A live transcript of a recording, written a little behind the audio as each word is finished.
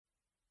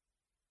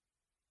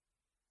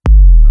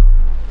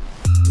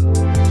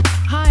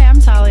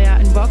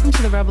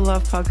Rebel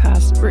Love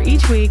podcast, where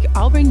each week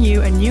I'll bring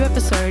you a new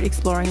episode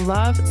exploring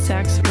love,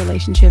 sex,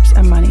 relationships,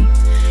 and money.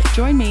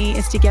 Join me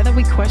as together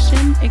we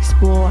question,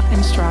 explore,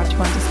 and strive to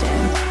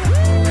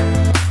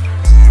understand.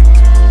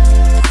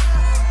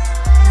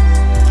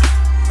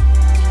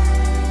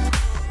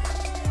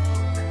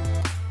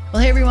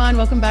 Well, hey everyone,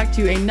 welcome back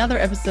to another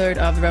episode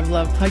of the Rebel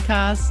Love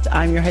podcast.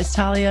 I'm your host,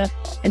 Talia,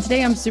 and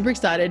today I'm super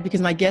excited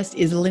because my guest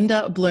is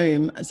Linda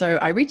Bloom. So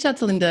I reached out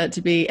to Linda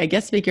to be a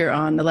guest speaker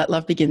on the Let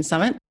Love Begin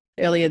Summit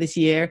earlier this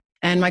year,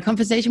 and my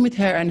conversation with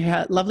her and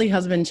her lovely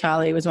husband,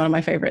 Charlie, was one of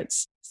my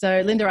favorites.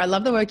 So Linda, I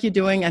love the work you're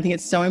doing. I think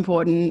it's so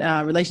important.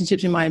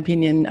 Relationships, in my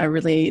opinion, are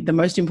really the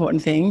most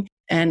important thing.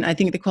 And I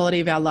think the quality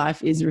of our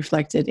life is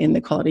reflected in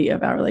the quality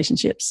of our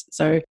relationships.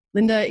 So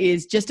Linda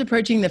is just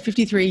approaching the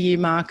 53-year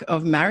mark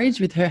of marriage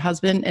with her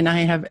husband, and I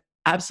have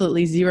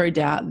absolutely zero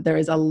doubt there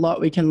is a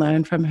lot we can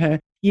learn from her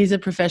years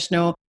of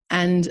professional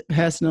and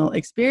personal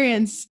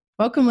experience.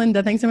 Welcome,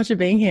 Linda. Thanks so much for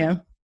being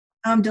here.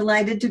 I'm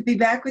delighted to be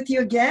back with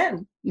you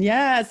again.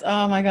 Yes.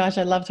 Oh my gosh,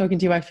 I love talking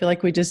to you. I feel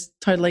like we just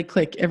totally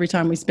click every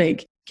time we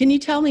speak. Can you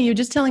tell me,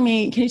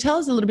 can you tell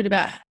us a little bit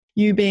about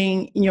you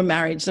being in your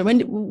marriage? So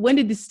when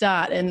did this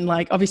start? And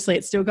obviously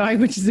it's still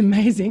going, which is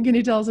amazing. Can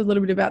you tell us a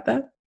little bit about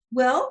that?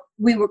 Well,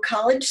 we were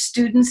college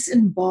students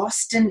in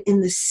Boston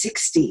in the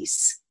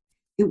 60s.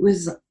 It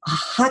was a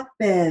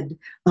hotbed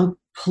of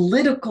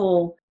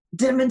political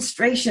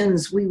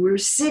demonstrations. We were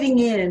sitting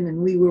in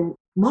and we were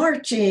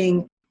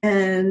marching,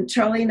 and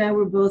Charlie and I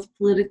were both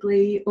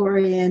politically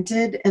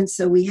oriented. And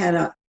so we had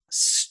a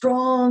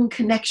strong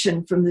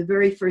connection from the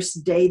very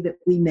first day that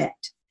we met.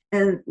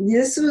 And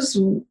this was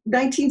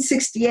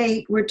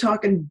 1968. We're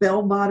talking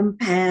bell-bottom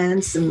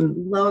pants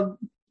and love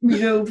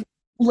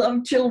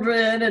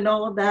children and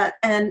all of that.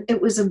 And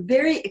it was a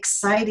very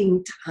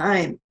exciting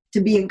time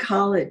to be in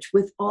college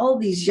with all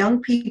these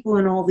young people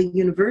in all the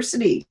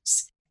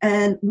universities.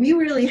 And we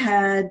really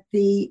had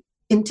the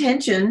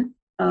intention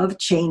of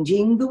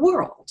changing the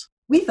world.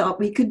 We thought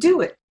we could do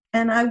it.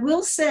 And I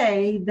will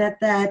say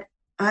that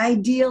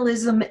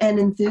idealism and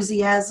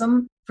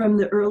enthusiasm from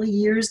the early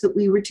years that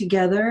we were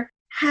together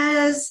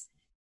has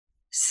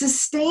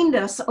sustained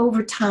us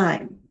over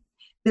time,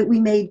 that we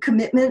made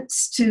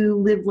commitments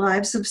to live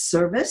lives of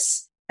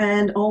service.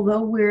 And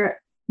although we're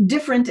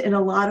different in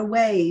a lot of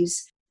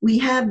ways, we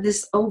have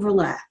this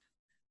overlap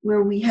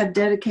where we have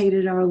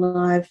dedicated our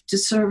life to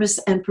service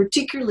and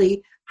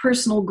particularly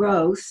personal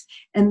growth.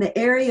 And the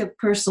area of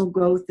personal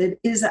growth that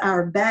is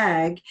our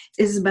bag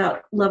is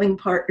about loving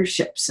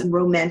partnerships and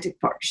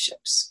romantic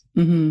partnerships.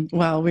 Mm-hmm.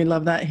 Well, we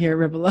love that here at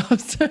Rebel Love.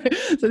 So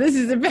this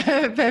is a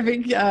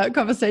perfect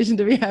conversation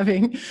to be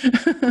having.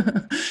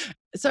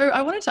 So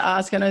I wanted to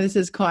ask, I know this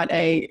is quite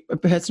a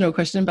personal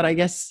question, but I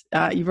guess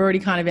you've already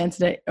kind of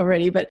answered it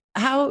already, but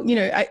how,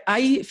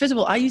 first of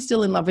all, are you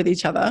still in love with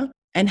each other?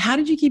 And how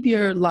did you keep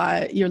your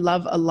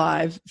love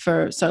alive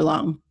for so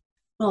long?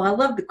 Well, I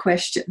love the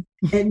question.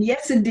 And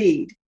yes,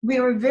 indeed, we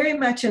were very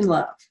much in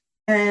love.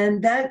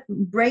 And that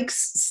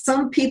breaks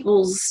some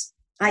people's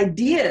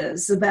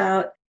ideas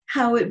about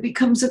how it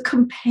becomes a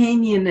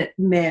companionate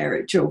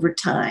marriage over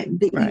time,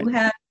 that right. You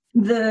have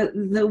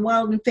the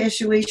wild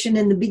infatuation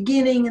in the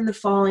beginning and the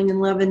falling in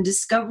love and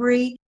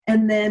discovery,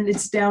 and then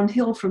it's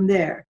downhill from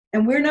there.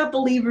 And we're not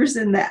believers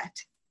in that.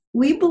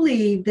 We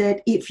believe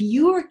that if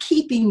you are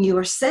keeping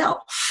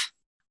yourself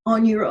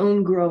on your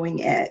own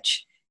growing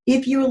edge,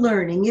 if you're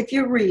learning, if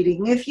you're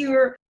reading, if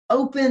you're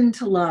open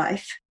to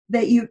life,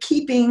 that you're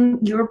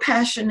keeping your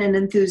passion and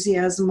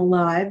enthusiasm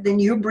alive, then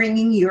you're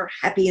bringing your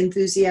happy,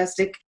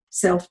 enthusiastic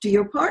self to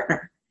your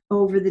partner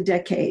over the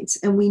decades.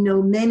 And we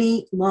know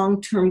many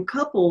long-term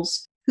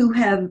couples who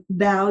have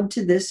vowed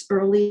to this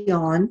early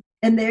on,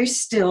 and they're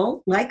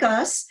still, like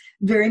us,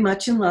 very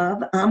much in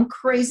love. I'm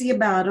crazy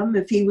about him.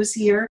 If he was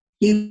here,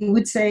 he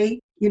would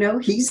say,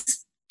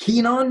 he's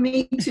keen on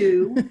me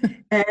too.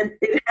 And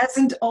it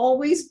hasn't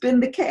always been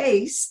the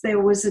case.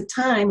 There was a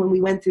time when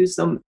we went through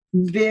some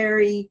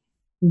very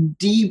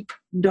deep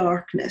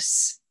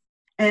darkness,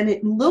 and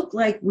it looked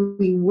like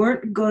we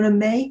weren't going to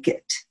make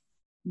it.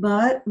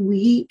 But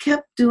we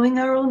kept doing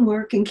our own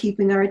work and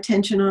keeping our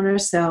attention on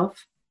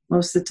ourselves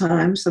most of the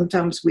time.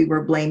 Sometimes we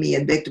were blamey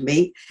and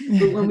victimy.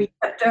 But when we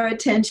kept our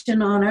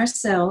attention on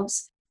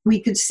ourselves,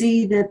 we could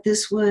see that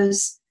this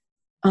was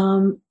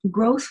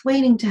growth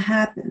waiting to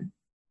happen.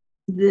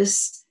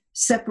 This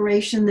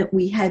separation that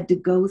we had to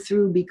go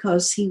through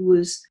because he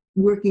was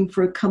working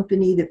for a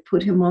company that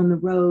put him on the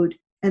road,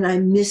 and I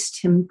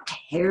missed him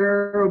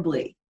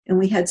terribly. And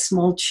we had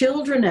small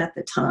children at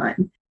the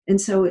time. And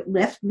so it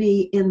left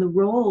me in the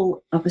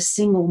role of a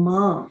single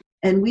mom.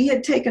 And we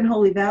had taken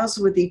holy vows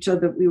with each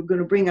other. We were going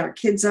to bring our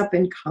kids up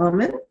in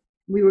common.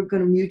 We were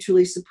going to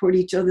mutually support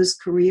each other's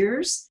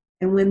careers.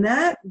 And when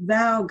that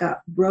vow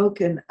got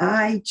broken,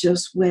 I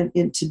just went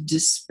into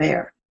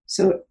despair.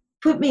 So it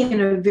put me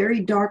in a very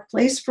dark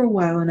place for a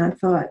while. And I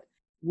thought,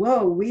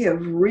 whoa, we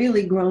have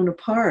really grown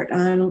apart.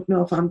 I don't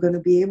know if I'm going to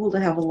be able to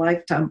have a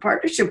lifetime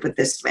partnership with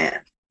this man.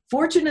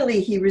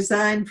 Fortunately, he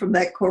resigned from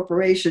that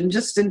corporation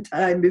just in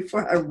time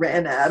before I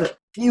ran out of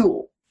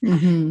fuel.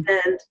 Mm-hmm.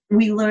 And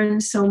we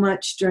learned so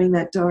much during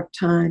that dark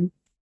time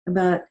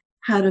about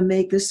how to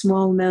make the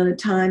small amount of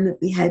time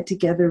that we had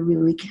together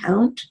really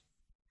count,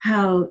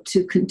 how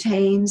to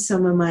contain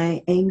some of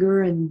my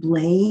anger and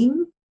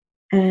blame,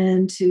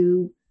 and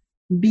to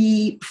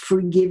be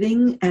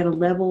forgiving at a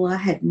level I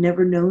had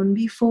never known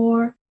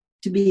before,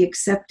 to be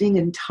accepting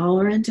and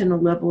tolerant in a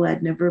level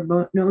I'd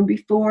never known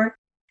before.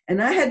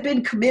 And I had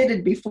been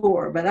committed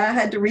before, but I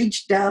had to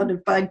reach down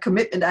and find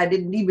commitment I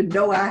didn't even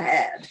know I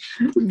had.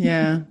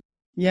 Yeah.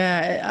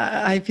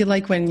 Yeah. I feel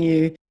like when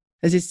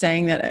there's this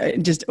saying that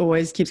it just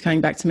always keeps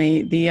coming back to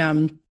me,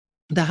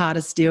 the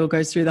hardest steel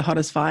goes through the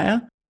hottest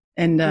fire.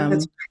 And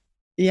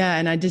yeah,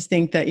 and I just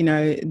think that,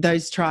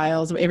 those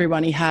trials,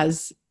 everybody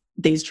has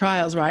these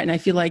trials, right? And I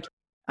feel like,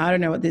 I don't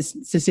know what the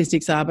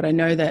statistics are, but I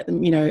know that,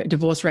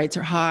 divorce rates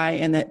are high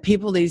and that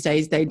people these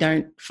days, they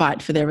don't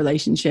fight for their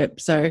relationship.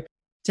 So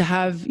to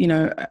have,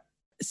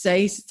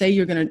 say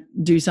you're going to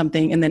do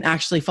something and then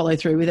actually follow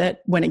through with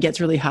it when it gets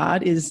really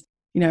hard is,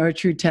 a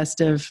true test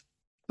of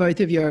both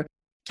of your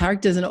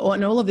characters and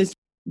all of this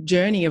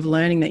journey of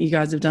learning that you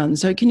guys have done.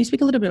 So can you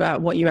speak a little bit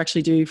about what you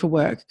actually do for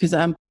work? Because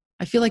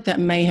I feel like that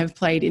may have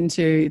played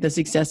into the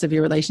success of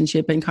your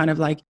relationship and kind of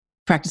like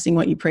practicing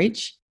what you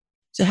preach.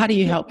 So how do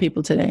you help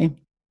people today?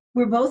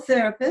 We're both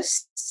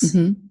therapists.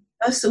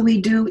 Mm-hmm. So we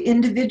do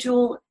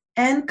individual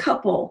and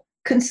couple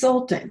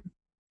consulting,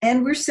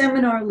 and we're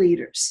seminar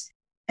leaders.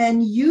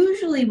 And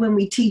usually when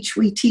we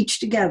teach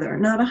together,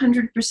 not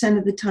 100%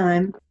 of the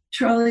time.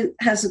 Charlie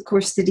has a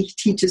course that he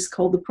teaches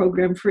called the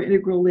Program for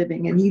Integral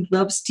Living, and he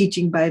loves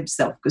teaching by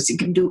himself because he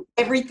can do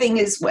everything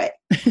his way.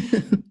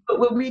 But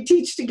when we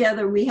teach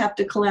together, we have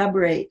to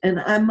collaborate, and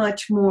I'm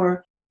much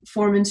more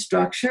form and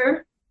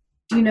structure,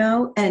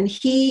 and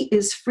he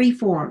is free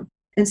form.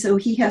 And so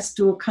he has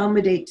to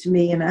accommodate to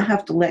me, and I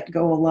have to let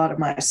go a lot of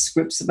my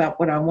scripts about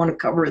what I want to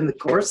cover in the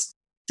course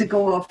to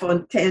go off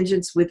on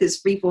tangents with his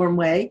free form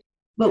way.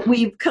 But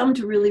we've come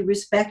to really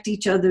respect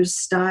each other's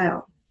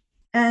style.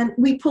 And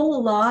we pull a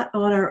lot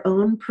on our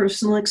own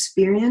personal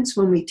experience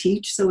when we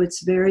teach, so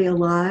it's very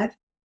alive.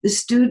 The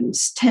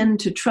students tend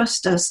to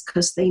trust us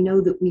because they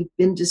know that we've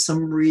been to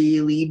some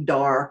really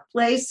dark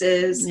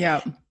places.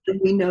 Yeah.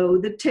 And we know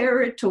the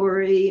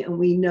territory, and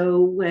we know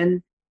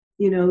when,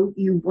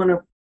 you want to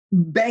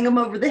bang them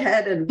over the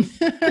head and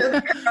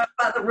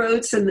by the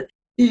roots, and,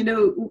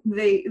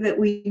 that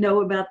we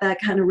know about that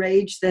kind of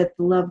rage, that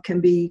the love can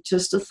be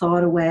just a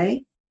thought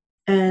away.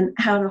 And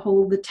how to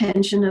hold the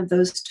tension of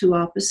those two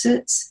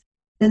opposites.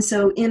 And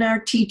so in our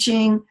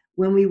teaching,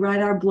 when we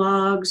write our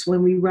blogs,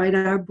 when we write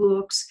our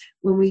books,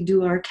 when we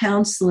do our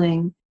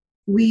counseling,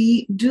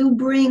 we do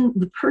bring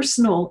the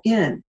personal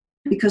in,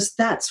 because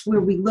that's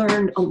where we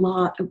learn a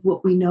lot of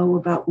what we know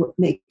about what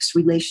makes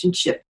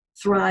relationship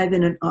thrive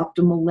in an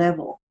optimal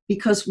level.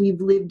 Because we've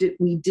lived it,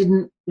 we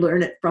didn't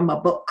learn it from a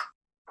book.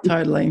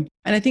 Totally.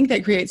 And I think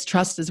that creates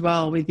trust as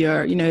well with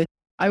your,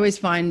 I always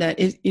find that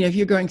if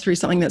you're going through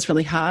something that's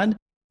really hard,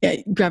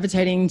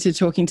 gravitating to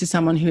talking to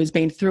someone who has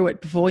been through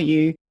it before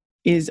you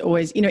is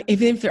always, even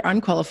if they're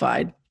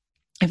unqualified,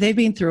 if they've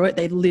been through it,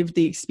 they've lived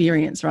the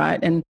experience, right?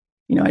 And,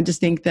 I just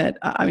think that,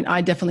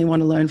 I definitely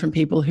want to learn from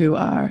people who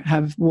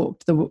have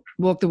walked the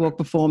walk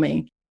before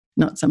me,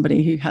 not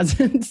somebody who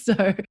hasn't.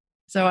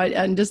 So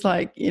I'm just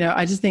like,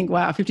 I just think,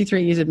 wow,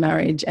 53 years of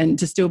marriage and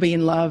to still be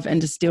in love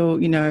and to still,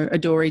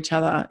 adore each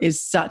other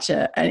is such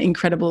an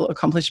incredible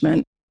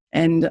accomplishment.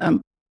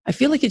 And I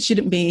feel like it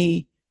shouldn't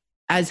be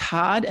as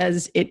hard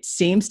as it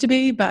seems to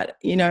be, but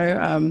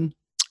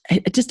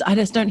I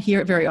just don't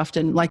hear it very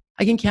often. Like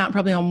I can count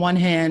probably on one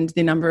hand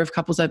the number of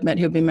couples I've met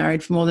who have been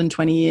married for more than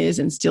 20 years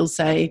and still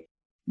say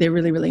they're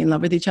really, really in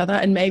love with each other.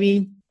 And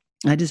maybe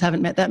I just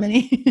haven't met that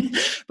many.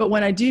 But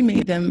when I do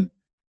meet them,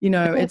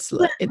 it's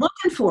looking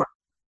for them.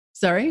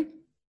 Sorry?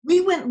 We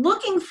went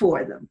looking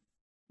for them.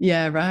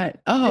 Yeah, right.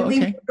 Oh, and okay.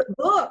 We wrote a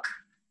book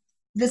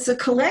that's a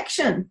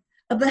collection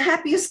of the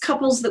happiest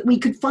couples that we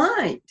could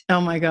find.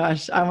 Oh my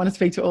gosh, I want to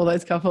speak to all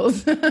those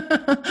couples. Yeah,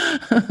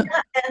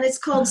 and it's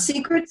called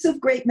Secrets of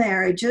Great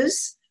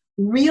Marriages,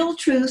 Real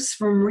Truths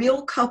from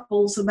Real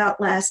Couples About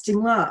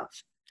Lasting Love.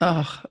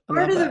 Oh, I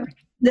Part love of that. the reason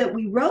that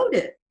we wrote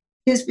it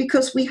is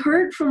because we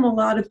heard from a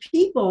lot of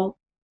people,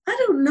 I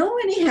don't know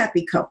any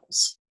happy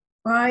couples,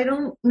 or I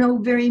don't know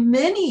very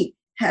many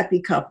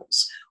happy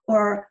couples,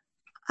 or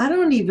I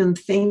don't even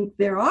think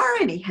there are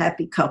any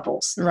happy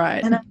couples.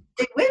 Right. And I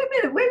say, wait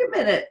a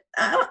minute.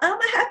 I'm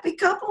a happy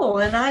couple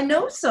and I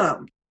know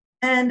some.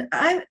 And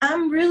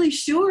I'm really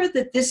sure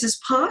that this is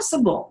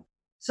possible.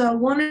 So I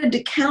wanted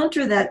to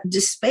counter that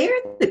despair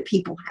that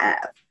people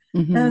have.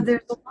 Mm-hmm.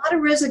 There's a lot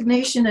of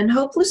resignation and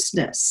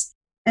hopelessness.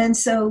 And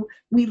so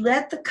we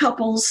let the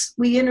couples,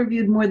 we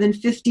interviewed more than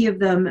 50 of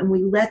them, and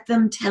we let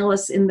them tell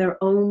us in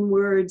their own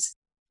words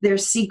their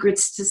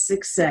secrets to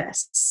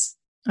success.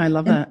 I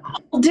love that.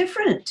 All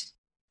different,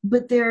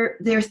 but they're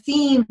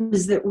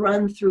themes that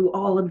run through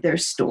all of their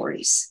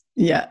stories.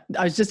 Yeah,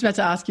 I was just about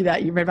to ask you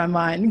that. You read my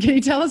mind. Can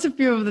you tell us a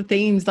few of the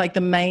themes, like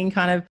the main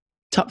kind of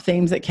top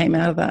themes that came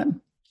out of that?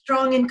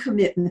 Strong in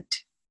commitment,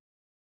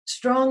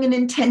 strong in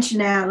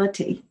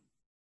intentionality,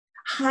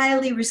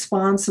 highly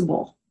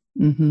responsible,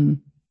 Mm-hmm.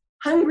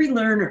 hungry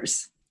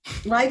learners,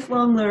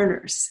 lifelong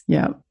learners,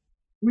 Yeah.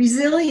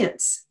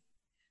 resilience,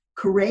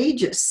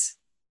 courageous.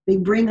 They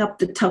bring up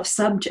the tough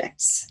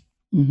subjects.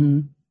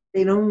 Mm-hmm.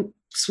 They don't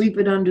sweep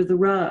it under the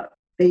rug.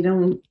 They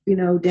don't,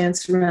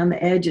 dance around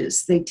the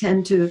edges. They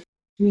tend to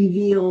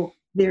reveal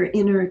their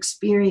inner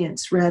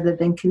experience rather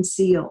than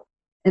conceal,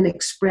 and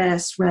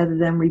express rather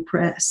than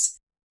repress.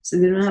 So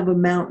they don't have a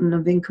mountain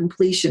of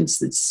incompletions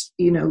that's,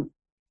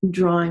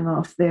 drawing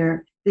off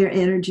their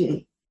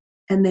energy.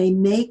 And they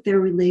make their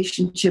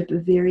relationship a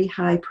very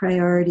high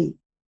priority.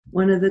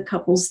 One of the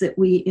couples that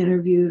we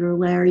interviewed are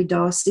Larry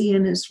Dawsey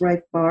and his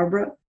wife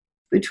Barbara.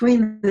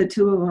 Between the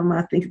two of them,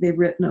 I think they've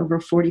written over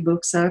 40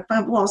 books.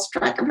 I've lost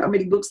track of how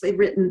many books they've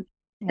written.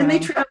 Wow. And they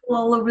travel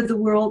all over the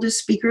world as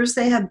speakers.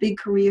 They have big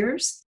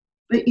careers.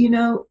 But,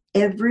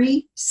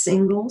 every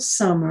single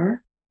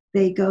summer,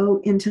 they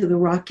go into the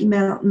Rocky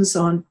Mountains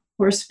on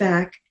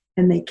horseback,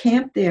 and they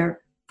camp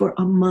there for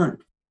a month.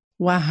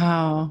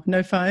 Wow.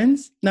 No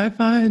phones? No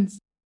phones.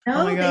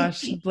 No, oh my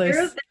gosh. They take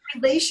care of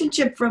their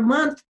relationship for a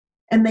month,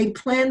 and they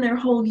plan their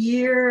whole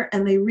year,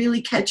 and they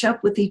really catch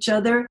up with each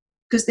other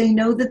because they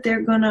know that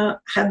they're going to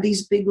have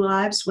these big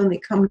lives when they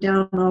come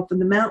down off of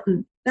the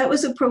mountain. That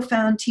was a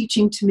profound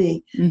teaching to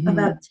me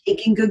about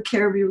taking good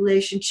care of your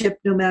relationship,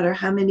 no matter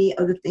how many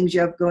other things you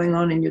have going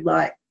on in your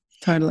life.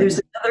 Totally. There's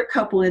another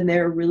couple in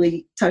there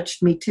really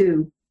touched me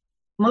too.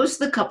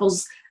 Most of the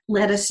couples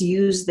let us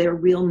use their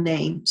real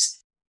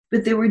names,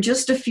 but there were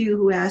just a few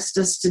who asked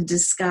us to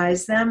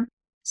disguise them.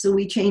 So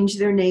we changed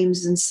their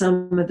names and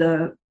some of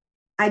the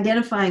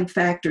identifying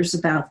factors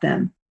about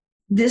them.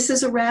 This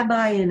is a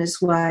rabbi and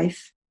his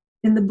wife.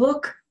 In the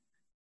book,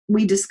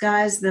 we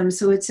disguise them.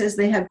 So it says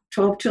they have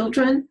 12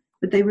 children,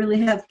 but they really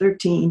have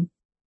 13.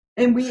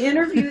 And we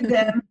interviewed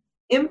them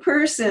in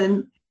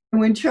person.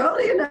 And when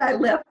Charlie and I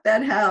left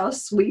that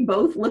house, we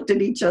both looked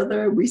at each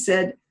other and we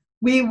said,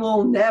 we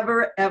will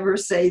never, ever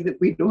say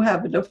that we don't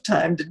have enough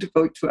time to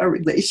devote to our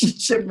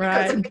relationship.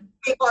 Right. Because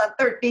people have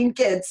 13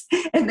 kids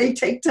and they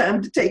take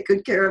time to take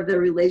good care of their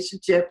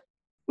relationship.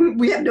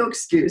 We have no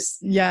excuse.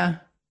 Yeah,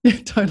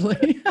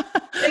 totally.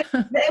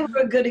 They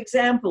were a good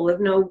example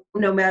of no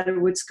matter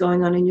what's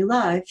going on in your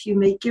life, you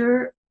make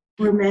your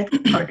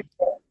romantic partnership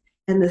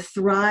and the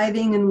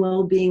thriving and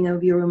well-being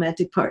of your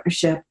romantic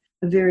partnership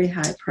a very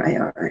high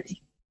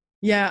priority.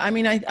 Yeah, I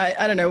mean,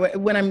 I don't know.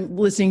 When I'm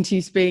listening to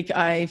you speak,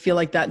 I feel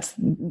like that's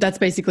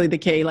basically the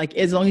key. Like,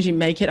 as long as you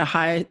make it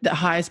the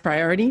highest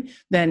priority,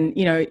 then,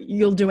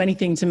 you'll do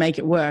anything to make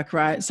it work,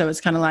 right? So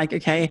it's kind of like,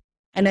 okay.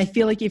 And I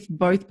feel like if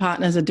both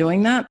partners are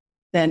doing that,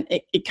 then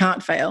it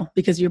can't fail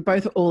because you're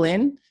both all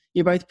in,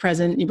 you're both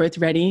present, you're both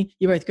ready,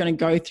 you're both going to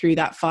go through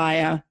that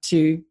fire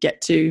to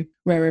get to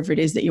wherever it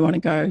is that you want to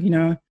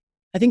go,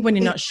 I think when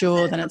you're not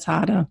sure, then it's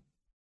harder.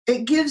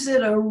 It gives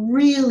it a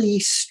really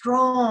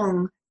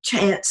strong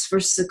chance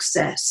for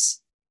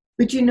success.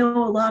 But a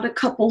lot of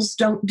couples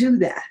don't do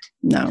that.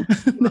 No,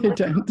 they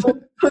don't.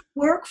 Put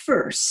work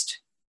first,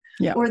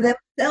 or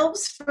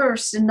themselves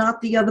first and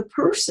not the other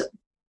person.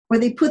 Or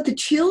they put the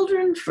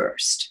children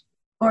first,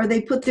 or they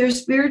put their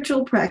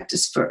spiritual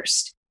practice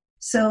first.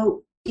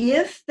 So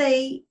if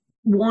they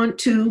want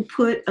to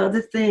put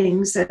other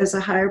things as a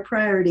higher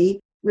priority,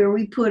 where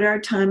we put our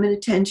time and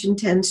attention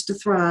tends to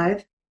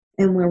thrive,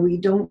 and where we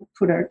don't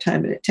put our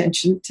time and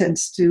attention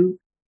tends to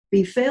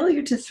be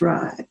failure to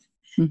thrive.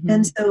 Mm-hmm.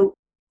 And so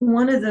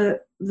one of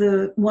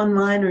the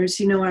one-liners,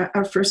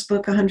 our first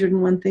book,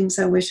 101 Things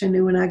I Wish I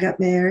Knew When I Got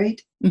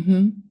Married,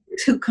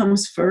 who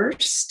comes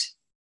first,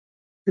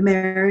 the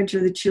marriage or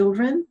the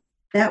children?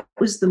 That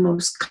was the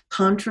most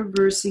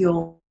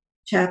controversial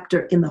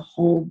chapter in the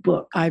whole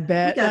book. I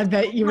bet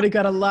you would have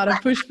got a lot of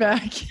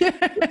pushback.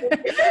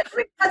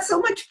 We got so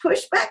much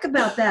pushback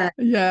about that.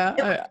 Yeah.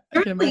 I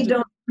certainly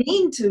don't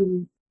mean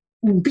to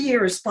be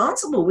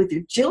irresponsible with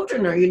your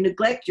children or you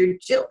neglect your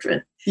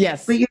children.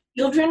 Yes. But your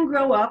children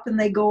grow up and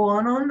they go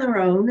on their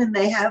own and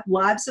they have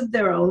lives of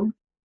their own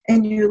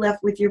and you're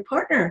left with your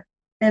partner.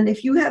 And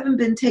if you haven't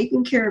been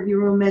taking care of your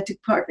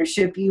romantic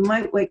partnership, you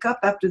might wake up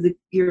after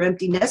your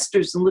empty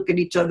nesters and look at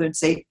each other and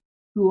say,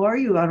 who are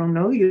you? I don't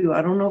know you.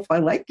 I don't know if I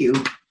like you.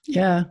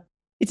 Yeah.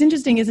 It's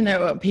interesting, isn't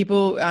it?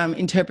 People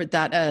interpret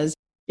that as,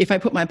 if I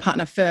put my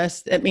partner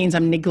first, it means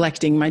I'm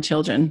neglecting my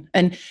children.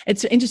 And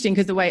it's interesting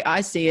because the way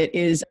I see it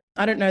is,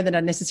 I don't know that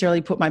I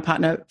necessarily put my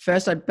partner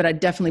first, but I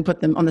definitely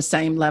put them on the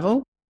same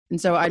level. And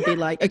so I'd be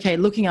like, okay,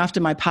 looking after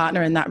my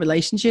partner in that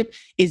relationship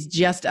is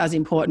just as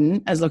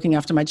important as looking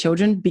after my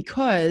children,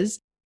 because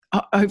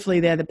hopefully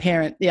they're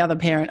the other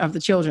parent of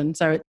the children.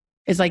 So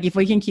it's like, if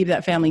we can keep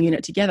that family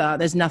unit together,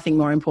 there's nothing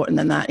more important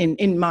than that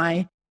in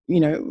my,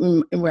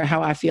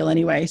 how I feel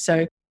anyway.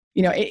 So,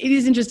 it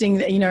is interesting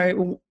that,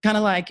 kind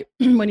of like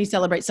when you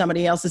celebrate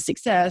somebody else's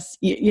success,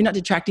 you're not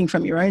detracting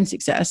from your own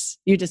success.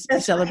 You're just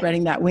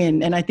celebrating that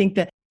win. And I think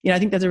that, I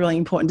think that's a really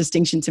important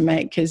distinction to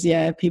make because,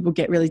 people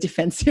get really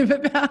defensive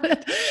about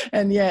it.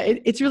 And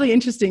it's really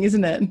interesting,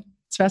 isn't it?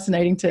 It's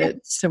fascinating to watch.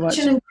 It's such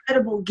an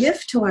incredible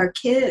gift to our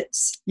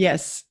kids.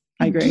 Yes,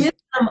 I agree. Give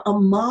them a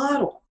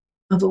model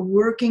of a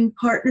working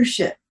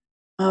partnership,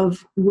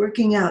 of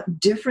working out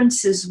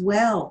differences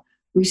well,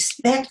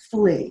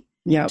 respectfully,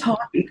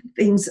 talking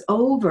things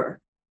over,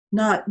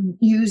 not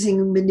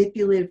using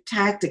manipulative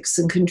tactics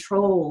and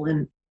control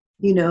and,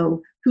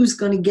 who's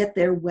going to get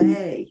their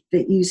way,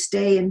 that you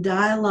stay in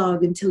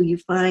dialogue until you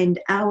find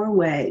our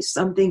way,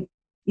 something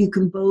you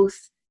can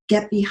both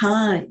get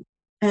behind.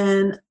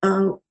 And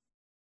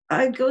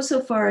I'd go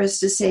so far as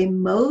to say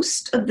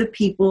most of the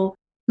people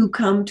who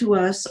come to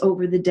us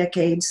over the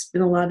decades,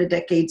 been a lot of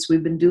decades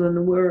we've been doing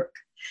the work,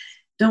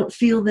 don't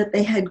feel that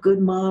they had good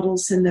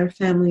models in their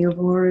family of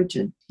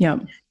origin. Yeah.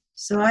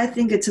 So I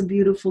think it's a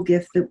beautiful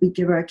gift that we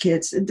give our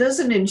kids. It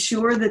doesn't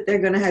ensure that they're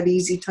going to have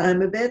easy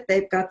time of it.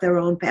 They've got their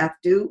own path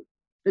too,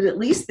 but at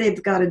least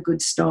they've got a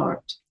good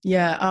start.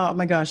 Yeah. Oh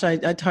my gosh. I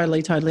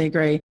totally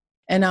agree.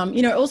 And,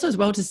 also as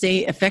well to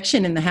see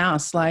affection in the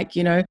house, like,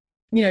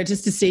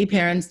 just to see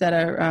parents that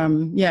are,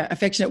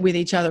 affectionate with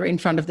each other in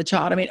front of the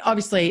child. I mean,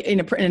 obviously in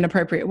an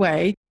appropriate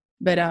way,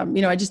 but,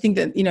 I just think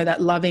that,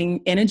 that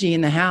loving energy in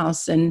the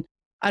house. And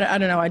I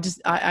don't know,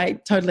 I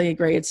totally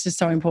agree. It's just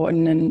so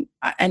important. And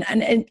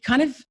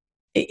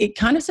it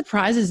kind of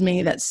surprises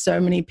me that so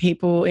many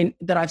people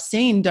that I've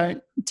seen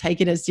don't take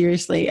it as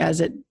seriously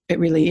as it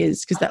really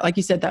is. Because that, like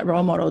you said, that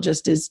role model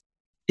just is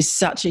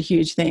such a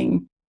huge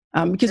thing.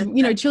 Because,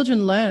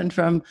 children learn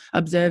from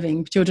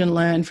observing, children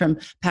learn from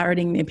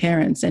parroting their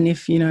parents. And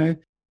if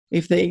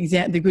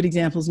the good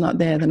example's not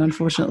there, then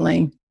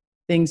unfortunately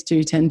things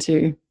do tend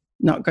to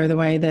not go the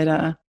way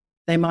that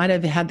they might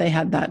have had they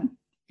had that,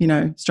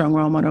 strong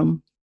role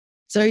model.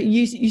 So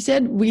you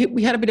said,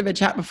 we had a bit of a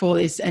chat before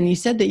this, and you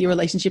said that your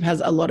relationship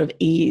has a lot of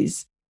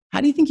ease.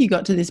 How do you think you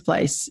got to this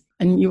place?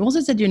 And you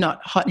also said you're not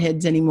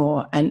hotheads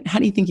anymore. And how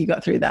do you think you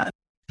got through that?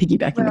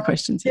 Piggybacking the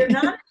questions here. There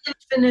are not an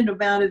infinite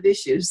amount of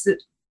issues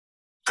that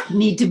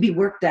need to be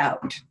worked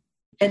out.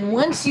 And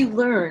once you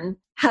learn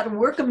how to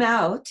work them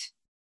out,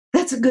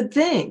 that's a good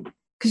thing,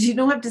 because you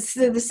don't have to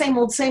say the same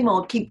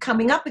old keep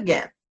coming up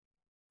again.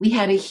 We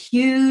had a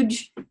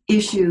huge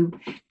issue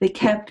that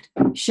kept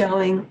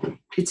showing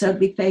its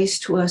ugly face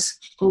to us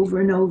over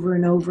and over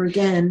and over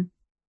again,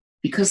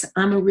 because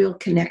I'm a real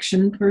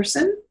connection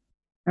person.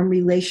 I'm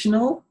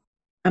relational.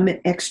 I'm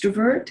an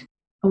extrovert.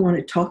 I want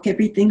to talk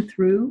everything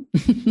through.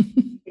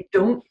 I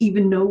don't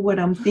even know what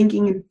I'm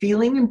thinking and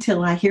feeling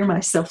until I hear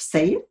myself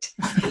say it.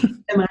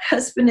 And my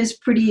husband is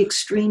pretty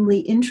extremely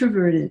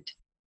introverted.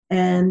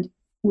 And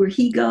where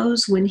he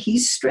goes when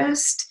he's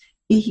stressed,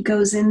 he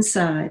goes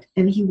inside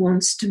and he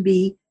wants to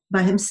be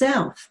by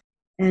himself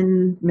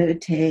and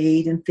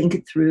meditate and think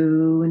it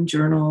through and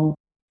journal.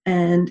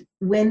 And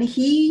when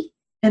he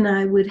and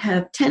I would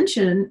have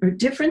tension or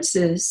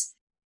differences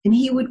and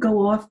he would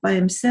go off by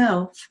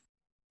himself,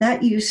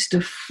 that used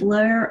to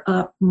flare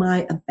up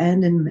my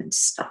abandonment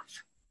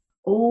stuff.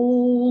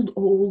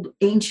 Old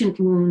ancient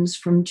wounds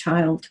from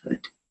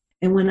childhood.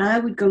 And when I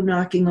would go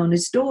knocking on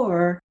his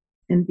door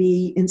and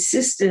be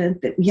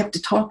insistent that we have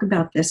to talk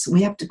about this, and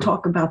we have to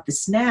talk about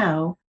this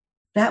now,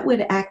 that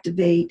would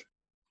activate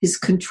his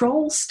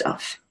control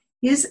stuff,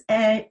 his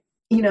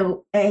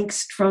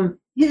angst from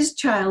his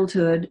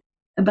childhood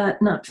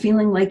about not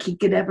feeling like he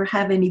could ever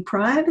have any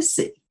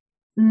privacy,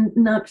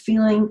 not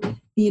feeling,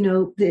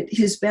 that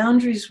his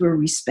boundaries were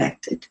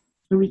respected.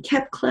 And we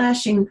kept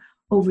clashing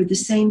over the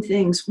same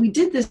things. We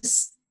did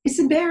this, it's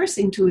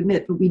embarrassing to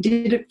admit, but we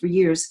did it for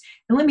years.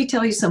 And let me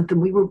tell you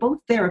something, we were both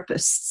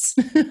therapists.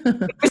 We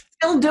were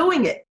still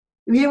doing it.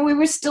 We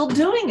were still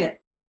doing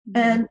it.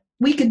 And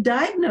we could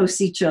diagnose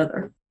each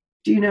other,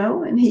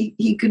 and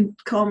he could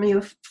call me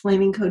a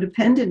flaming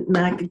codependent and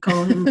I could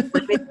call him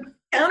flaming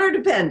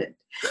counterdependent.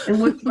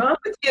 And what's wrong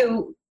with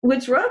you?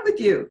 What's wrong with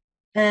you?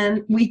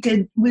 And we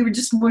were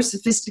just more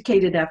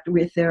sophisticated after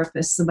we were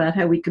therapists about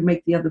how we could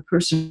make the other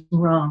person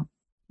wrong.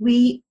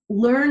 We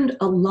learned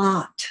a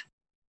lot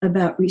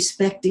about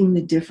respecting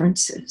the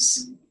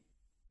differences.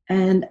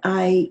 And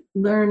I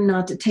learned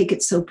not to take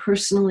it so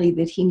personally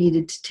that he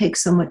needed to take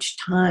so much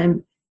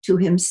time to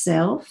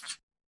himself.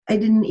 I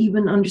didn't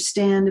even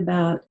understand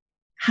about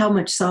how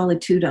much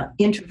solitude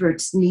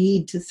introverts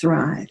need to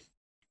thrive.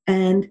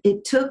 And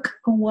it took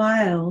a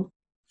while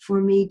for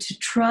me to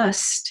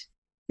trust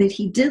that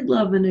he did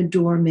love and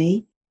adore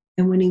me.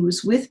 And when he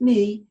was with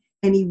me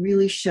and he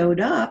really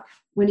showed up,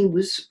 when he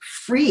was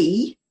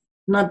free,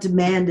 not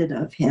demanded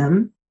of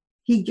him,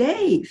 he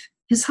gave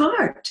his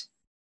heart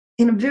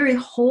in a very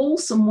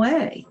wholesome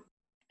way.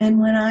 And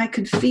when I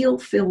could feel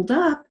filled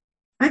up,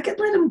 I could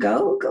let him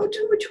go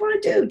do what you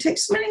want to do. Take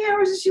as many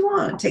hours as you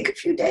want. Take a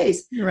few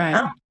days.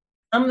 Right.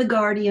 I'm the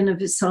guardian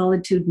of his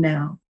solitude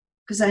now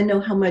because I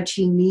know how much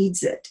he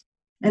needs it.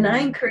 And I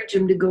encourage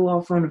him to go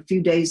off on a few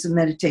days of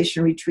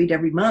meditation retreat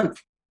every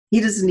month.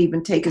 He doesn't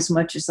even take as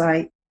much as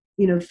I,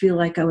 feel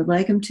like I would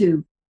like him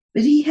to.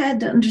 But he had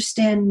to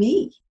understand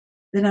me,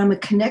 that I'm a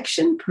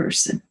connection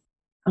person.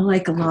 I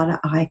like a lot of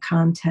eye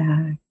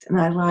contact,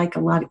 and I like a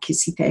lot of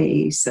kissy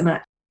face, and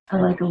I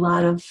like a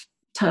lot of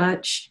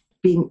touch,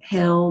 being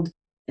held,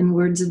 and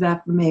words of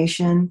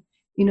affirmation.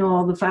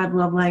 All the 5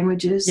 love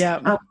languages.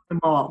 Yeah. I want them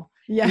all.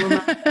 Yeah. When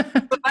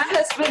my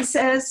husband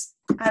says,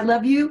 I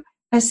love you.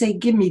 I say,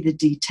 give me the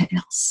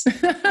details.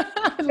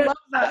 I love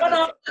that.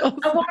 I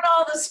want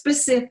all the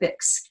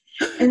specifics.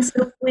 And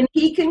so when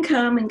he can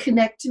come and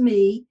connect to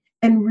me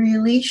and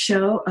really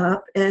show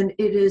up, and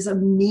it is a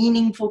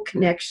meaningful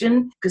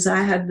connection because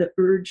I have the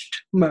urge to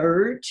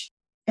merge,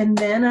 and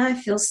then I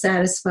feel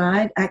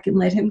satisfied, I can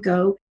let him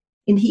go,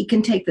 and he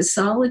can take the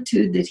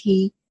solitude that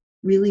he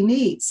really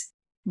needs.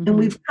 Mm-hmm. And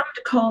we've come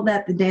to call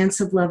that the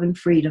dance of love and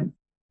freedom.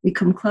 We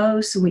come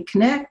close and we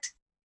connect,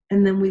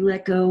 and then we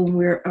let go, and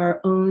we're our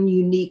own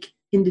unique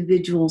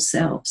individual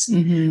selves.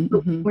 Mm-hmm,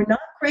 but we're not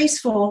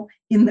graceful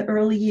in the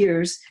early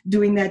years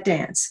doing that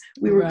dance.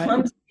 We were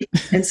clumsy,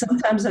 and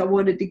sometimes I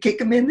wanted to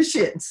kick him in the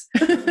shins.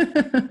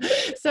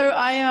 So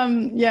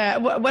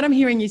what I'm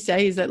hearing you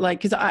say is that, like,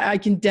 because I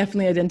can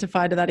definitely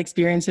identify to that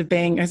experience of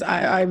being, as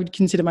I would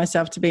consider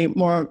myself to be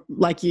more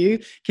like you,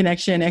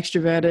 connection,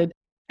 extroverted.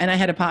 And I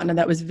had a partner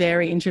that was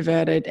very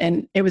introverted,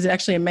 and it was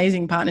actually an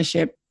amazing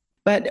partnership.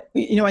 But,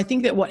 I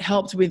think that what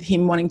helped with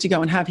him wanting to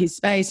go and have his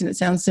space, and it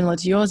sounds similar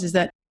to yours, is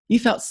that you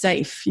felt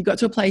safe. You got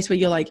to a place where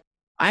you're like,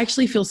 I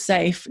actually feel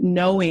safe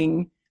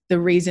knowing the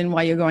reason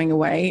why you're going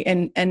away,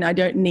 and I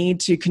don't need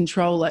to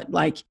control it.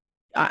 Like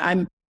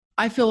I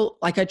feel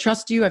like I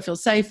trust you. I feel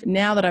safe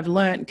now that I've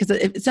learned, because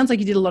it sounds like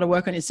you did a lot of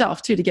work on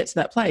yourself too to get to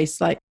that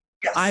place. Like,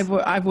 yes.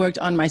 I've worked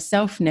on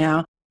myself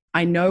now.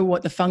 I know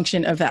what the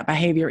function of that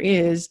behavior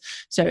is.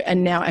 So,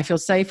 and now I feel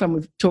safe when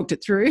we've talked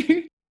it through.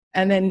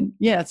 And then,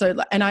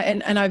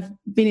 I've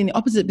been in the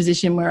opposite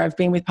position where I've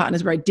been with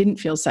partners where I didn't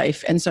feel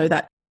safe. And so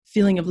that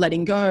feeling of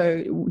letting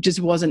go just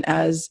wasn't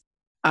as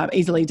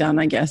easily done,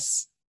 I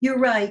guess. You're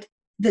right.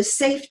 The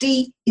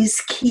safety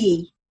is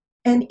key.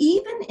 And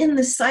even in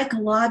the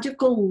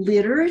psychological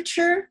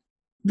literature,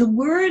 the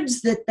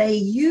words that they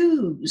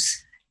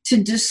use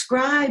to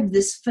describe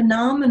this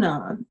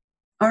phenomenon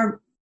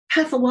are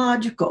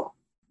pathological.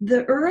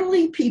 The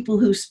early people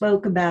who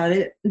spoke about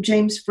it,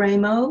 James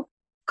Framo,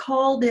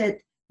 called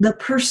it the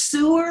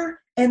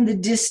pursuer and the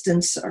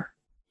distancer.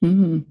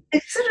 Mm-hmm.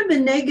 It's sort of a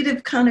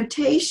negative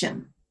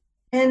connotation.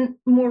 And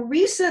more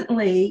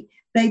recently,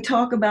 they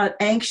talk about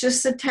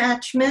anxious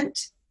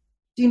attachment,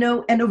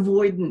 and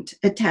avoidant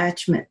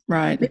attachment.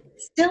 Right. But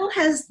it still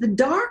has the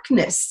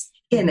darkness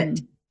in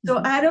it.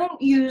 So I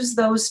don't use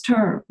those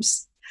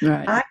terms.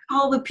 Right. I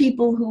call the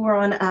people who are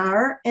on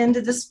our end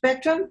of the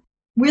spectrum,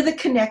 we're the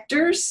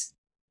connectors.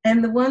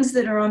 And the ones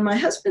that are on my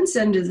husband's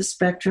end of the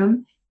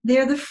spectrum,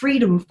 they're the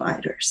freedom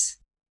fighters.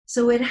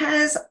 So it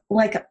has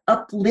like an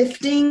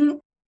uplifting,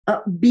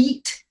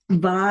 upbeat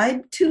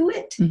vibe to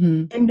it.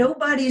 Mm-hmm. And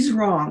nobody's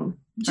wrong.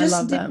 Just I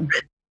love that.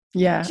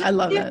 Yeah, I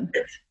love that.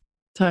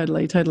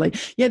 Totally.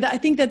 Yeah, I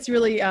think that's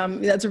really,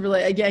 that's a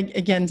really,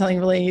 again, something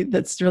really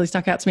that's really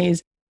stuck out to me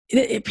is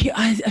I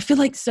feel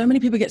like so many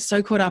people get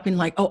so caught up in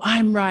like, oh,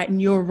 I'm right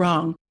and you're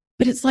wrong.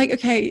 But it's like,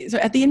 okay, so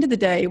at the end of the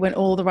day, when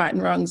all the right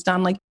and wrong's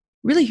done, like,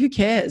 really, who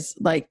cares?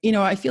 Like,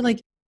 I feel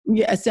like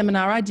a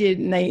seminar I did,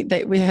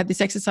 and we had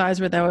this exercise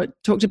where they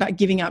talked about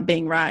giving up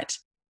being right.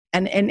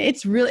 And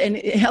it's really,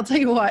 and I'll tell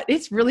you what,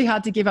 it's really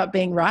hard to give up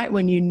being right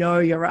when you know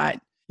you're right.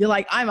 You're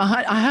like, I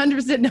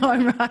 100% know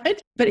I'm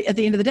right. But at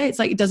the end of the day, it's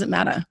like, it doesn't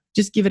matter.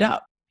 Just give it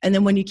up. And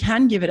then when you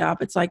can give it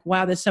up, it's like,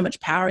 wow, there's so much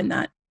power in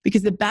that,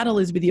 because the battle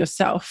is with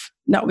yourself,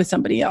 not with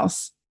somebody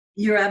else.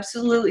 You're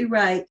absolutely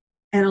right.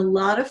 And a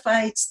lot of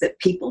fights that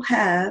people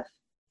have,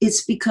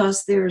 it's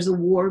because there's a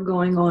war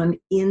going on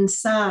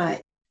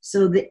inside.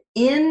 So the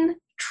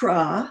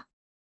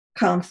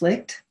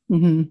intra-conflict,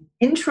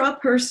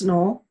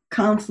 intrapersonal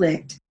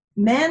conflict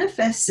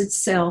manifests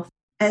itself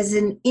as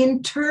an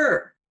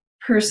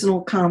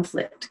interpersonal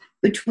conflict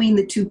between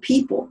the two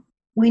people.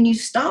 When you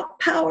stop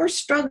power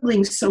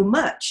struggling so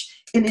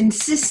much and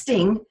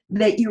insisting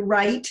that you're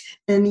right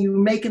and you're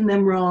making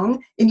them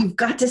wrong and you've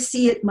got to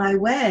see it my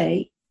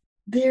way,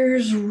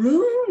 there's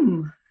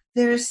room,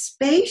 there's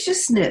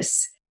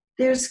spaciousness,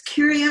 there's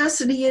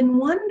curiosity and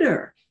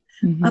wonder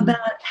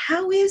about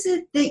how is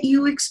it that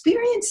you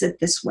experience it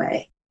this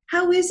way?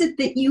 How is it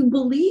that you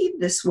believe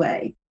this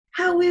way?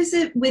 How is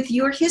it with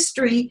your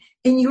history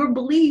and your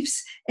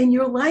beliefs and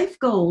your life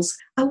goals?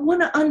 I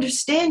want to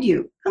understand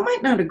you. I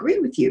might not agree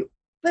with you,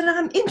 but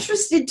I'm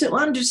interested to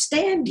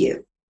understand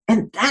you.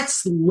 And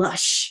that's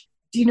lush.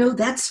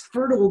 That's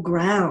fertile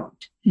ground.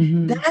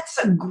 That's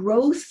a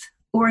growth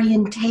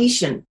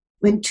orientation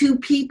when two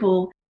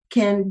people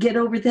can get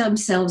over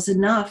themselves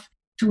enough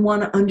to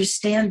want to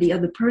understand the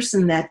other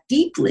person that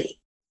deeply.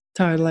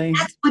 Totally.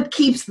 That's what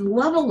keeps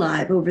love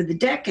alive over the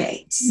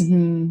decades.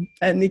 And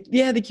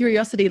the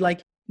curiosity,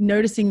 like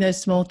noticing those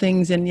small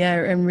things and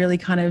really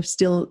kind of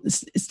still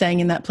staying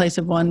in that place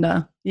of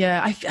wonder.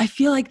 Yeah, I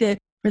feel like the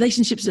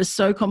relationships are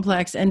so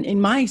complex. And in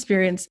my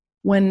experience,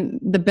 when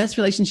the best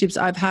relationships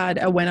I've had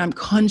are when I'm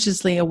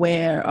consciously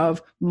aware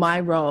of my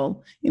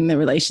role in the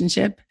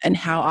relationship and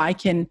how I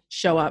can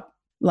show up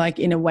like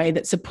in a way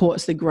that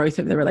supports the growth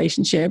of the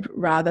relationship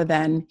rather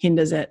than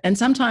hinders it. And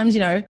sometimes,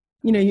 I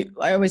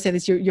always say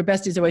this, your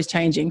best is always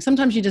changing.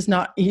 Sometimes you just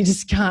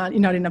can't,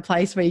 you're not in a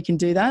place where you can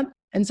do that.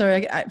 And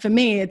so for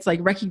me, it's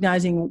like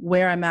recognizing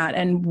where I'm at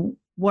and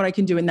what I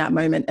can do in that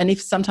moment. And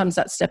if sometimes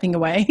that's stepping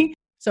away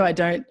so I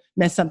don't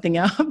mess something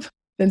up,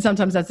 then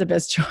sometimes that's the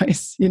best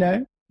choice, you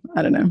know?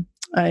 I don't know.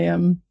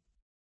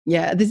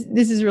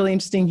 This is really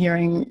interesting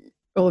hearing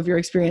all of your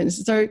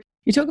experience. So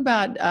you talk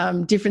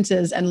about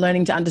differences and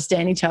learning to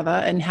understand each other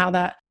and how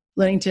that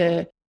learning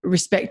to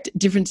respect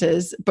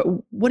differences. But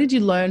what did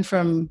you learn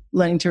from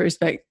learning to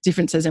respect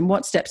differences, and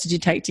what steps did you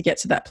take to get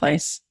to that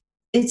place?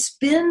 It's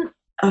been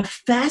a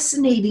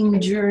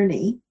fascinating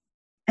journey,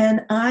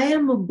 and I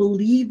am a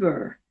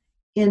believer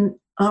in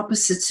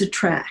opposites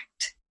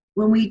attract.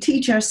 When we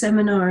teach our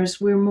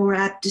seminars, we're more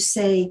apt to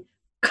say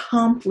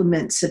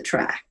complements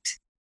attract.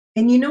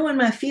 And in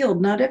my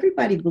field, not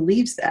everybody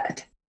believes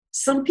that.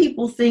 Some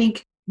people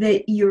think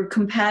that you're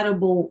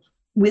compatible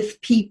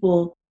with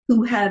people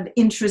who have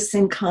interests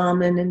in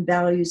common and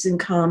values in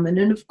common.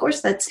 And of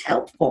course, that's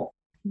helpful.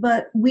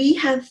 But we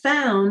have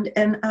found,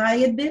 and I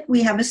admit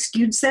we have a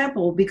skewed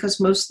sample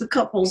because most of the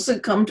couples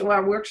that come to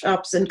our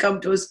workshops and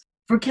come to us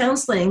for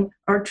counseling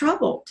are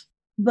troubled.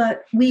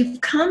 But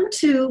we've come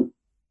to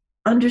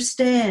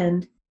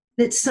understand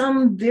that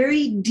some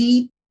very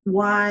deep,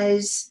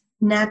 wise,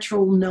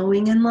 natural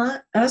knowing in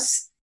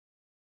us,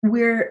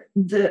 where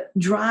the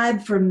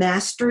drive for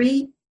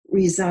mastery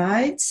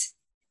resides,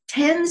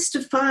 tends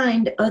to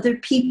find other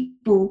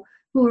people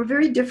who are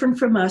very different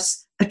from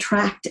us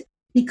attractive,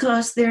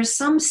 because there's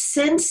some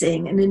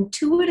sensing and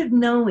intuitive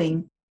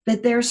knowing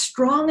that they're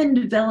strong and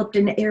developed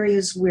in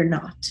areas we're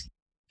not.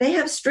 They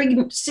have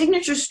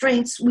signature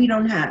strengths we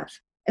don't have,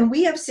 and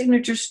we have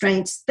signature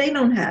strengths they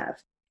don't have.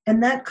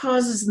 And that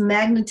causes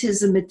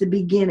magnetism at the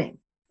beginning.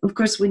 Of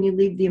course, when you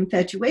leave the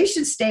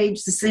infatuation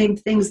stage, the same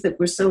things that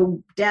were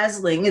so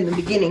dazzling in the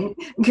beginning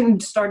can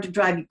start to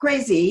drive you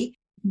crazy.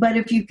 But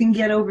if you can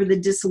get over the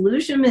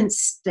disillusionment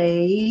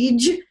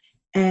stage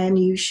and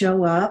you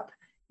show up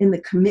in the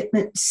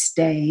commitment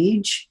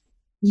stage,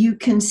 you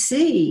can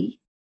see,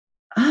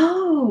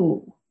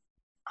 oh,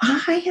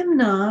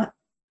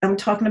 I'm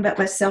talking about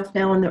myself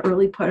now in the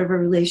early part of a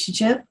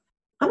relationship.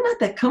 I'm not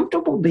that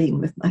comfortable being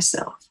with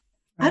myself.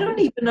 I don't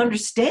even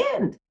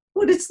understand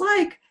what it's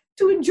like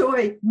to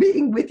enjoy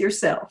being with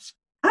yourself.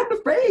 I'm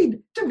afraid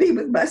to be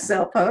with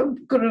myself.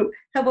 I'm going to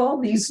have all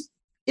these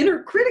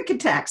inner critic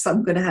attacks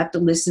I'm going to have to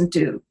listen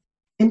to.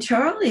 And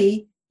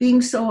Charlie,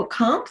 being so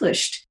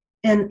accomplished,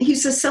 and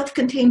he's a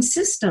self-contained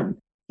system,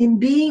 in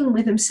being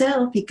with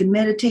himself, he can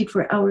meditate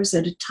for hours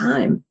at a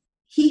time.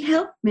 He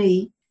helped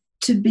me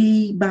to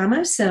be by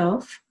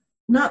myself,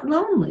 not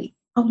lonely,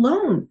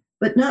 alone,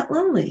 but not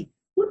lonely.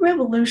 What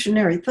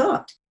revolutionary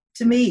thought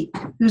to me,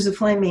 who's a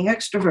flaming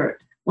extrovert,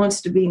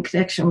 wants to be in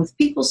connection with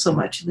people so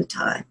much of the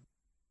time.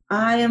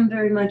 I am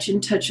very much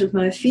in touch with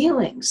my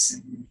feelings,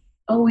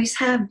 always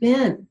have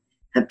been.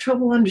 Have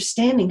trouble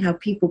understanding how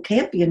people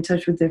can't be in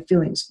touch with their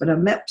feelings, but I've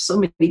met so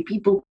many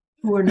people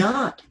who are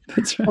not,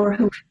 That's right. or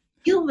who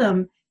feel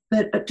them,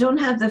 but don't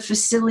have the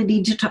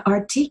facility to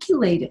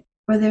articulate it,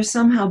 or they're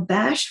somehow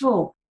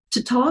bashful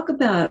to talk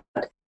about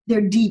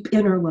their deep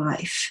inner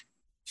life,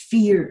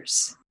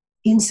 fears,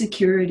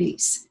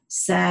 insecurities,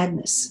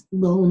 sadness,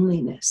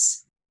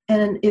 loneliness.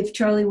 And if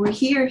Charlie were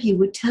here, he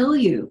would tell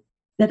you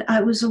that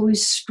I was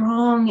always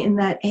strong in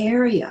that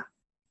area,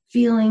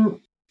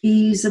 feeling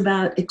ease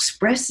about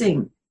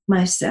expressing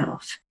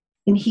myself.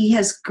 And he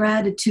has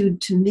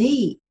gratitude to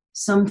me.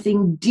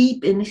 Something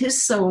deep in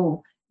his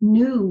soul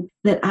knew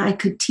that I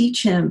could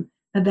teach him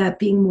about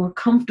being more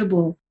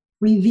comfortable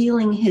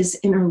revealing his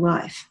inner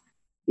life.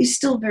 He's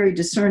still very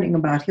discerning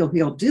about who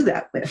he'll do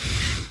that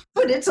with.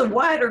 But it's a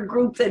wider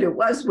group than it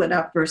was when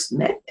I first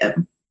met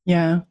him.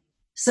 Yeah.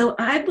 So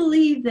I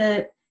believe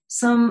that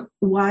some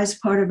wise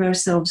part of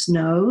ourselves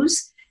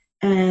knows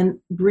and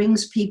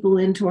brings people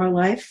into our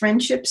life.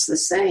 Friendships the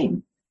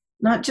same,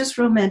 not just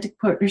romantic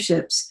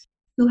partnerships,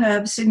 who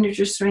have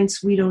signature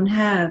strengths we don't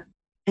have.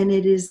 And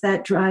it is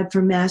that drive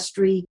for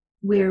mastery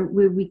where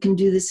we can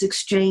do this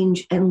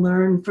exchange and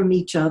learn from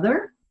each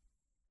other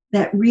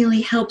that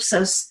really helps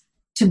us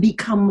to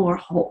become more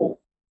whole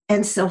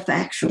and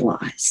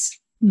self-actualize.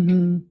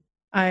 Mm-hmm.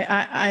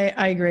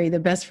 I agree. The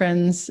best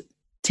friends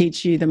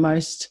teach you the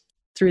most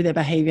through their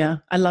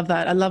behavior. I love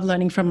that. I love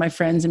learning from my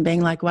friends and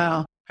being like,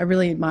 wow, I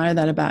really admire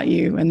that about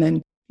you. And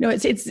then,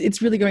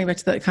 it's really going back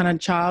to that kind of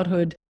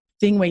childhood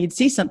thing where you'd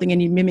see something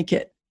and you mimic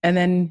it. And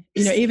then,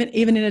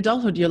 even in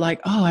adulthood, you're like,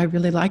 oh, I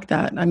really like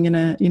that. I'm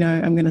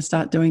going to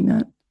start doing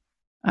that.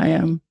 I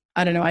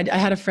don't know. I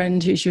had a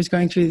friend who, she was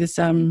going through this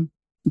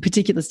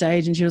particular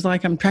stage, and she was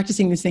like, I'm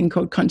practicing this thing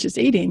called conscious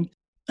eating.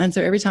 And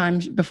so every time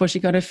before she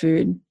got her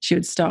food, she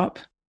would stop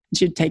and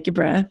she'd take a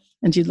breath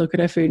and she'd look at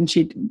her food and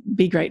she'd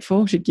be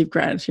grateful. She'd give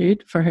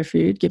gratitude for her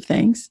food, give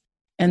thanks.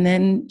 And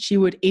then she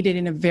would eat it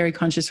in a very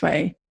conscious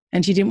way.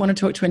 And she didn't want to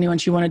talk to anyone.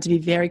 She wanted to be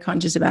very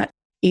conscious about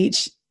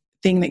each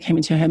thing that came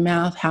into her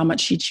mouth, how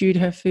much she chewed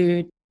her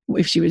food,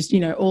 if she was,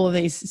 all of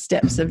these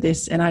steps of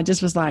this. And I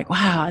just was like,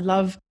 wow,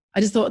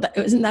 I just thought that,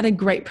 isn't that a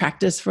great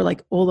practice for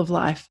like all of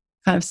life,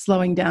 kind of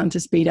slowing down to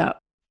speed up?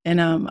 And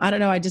I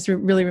don't know, I just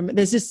really remember,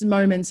 there's just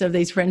moments of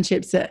these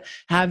friendships that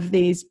have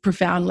these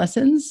profound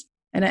lessons.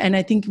 And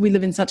I think we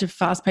live in such a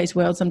fast-paced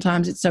world.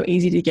 Sometimes it's so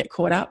easy to get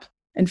caught up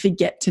and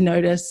forget to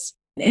notice.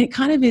 And it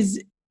kind of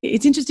is,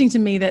 it's interesting to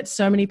me that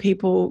so many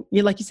people,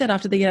 like you said,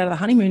 after they get out of the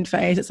honeymoon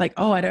phase, it's like,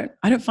 oh, I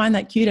don't find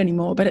that cute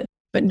anymore, but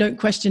don't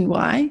question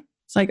why.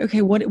 It's like,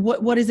 okay,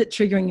 what is it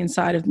triggering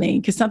inside of me?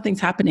 Because something's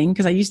happening.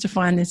 Because I used to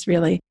find this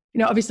really,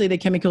 obviously the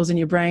chemicals in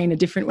your brain are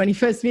different when you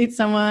first meet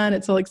someone.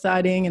 It's all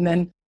exciting, and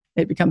then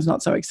it becomes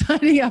not so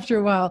exciting after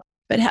a while.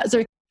 But how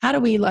do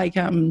we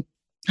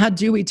how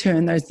do we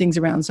turn those things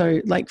around?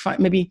 So like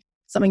maybe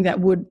something that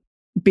would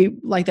be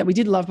like that we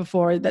did love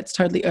before that's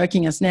totally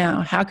irking us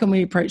now. How can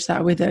we approach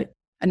that with an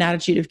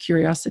attitude of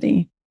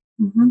curiosity?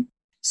 Mm-hmm.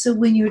 So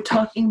when you were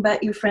talking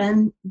about your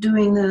friend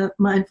doing the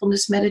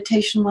mindfulness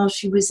meditation while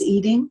she was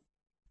eating,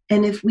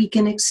 and if we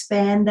can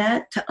expand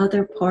that to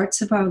other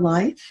parts of our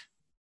life,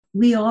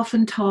 we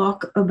often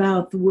talk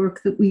about the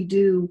work that we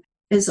do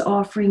as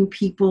offering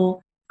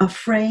people a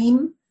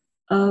frame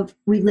of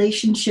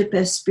relationship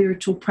as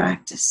spiritual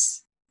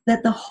practice,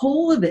 that the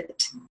whole of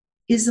it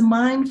is a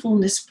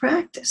mindfulness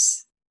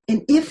practice.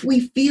 And if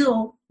we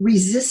feel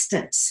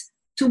resistance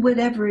to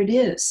whatever it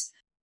is,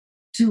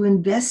 to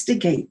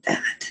investigate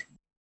that.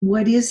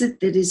 What is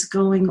it that is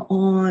going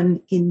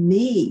on in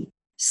me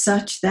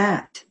such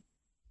that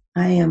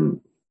I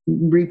am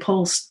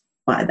repulsed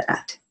by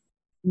that?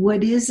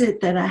 What is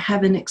it that I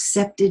haven't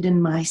accepted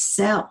in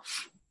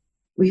myself?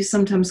 We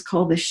sometimes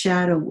call the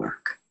shadow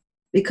work,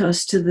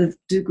 because to the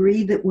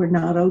degree that we're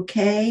not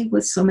okay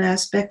with some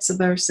aspects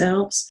of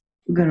ourselves,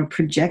 we're going to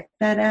project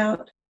that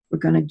out. We're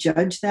going to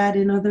judge that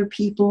in other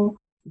people.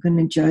 We're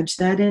going to judge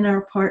that in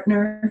our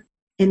partner.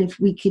 And if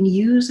we can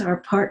use our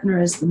partner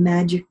as the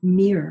magic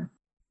mirror,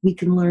 we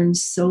can learn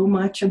so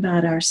much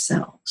about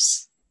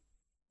ourselves.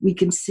 We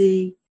can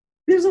see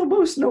there's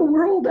almost no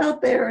world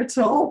out there. It's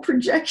all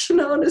projection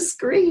on a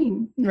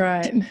screen.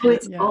 Right. So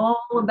it's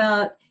all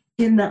about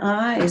in the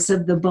eyes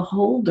of the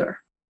beholder.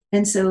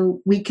 And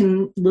so we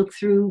can look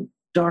through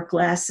dark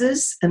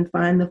glasses and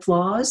find the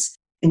flaws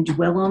and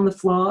dwell on the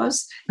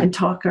flaws and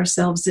talk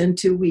ourselves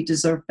into we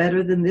deserve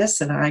better than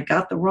this, and I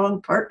got the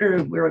wrong partner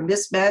and we're a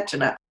mismatch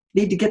and I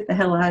need to get the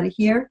hell out of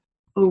here.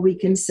 Or we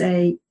can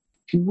say,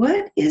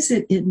 what is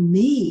it in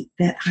me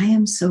that I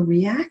am so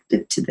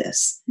reactive to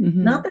this?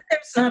 Mm-hmm. Not that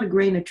there's not a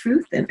grain of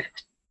truth in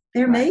it.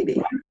 There may be.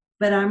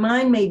 But our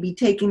mind may be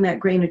taking that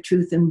grain of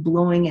truth and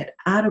blowing it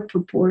out of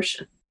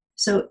proportion.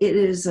 So it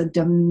is a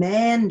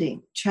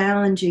demanding,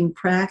 challenging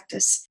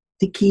practice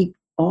to keep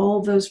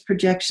all those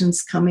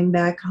projections coming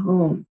back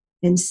home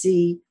and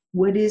see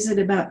what is it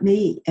about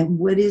me and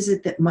what is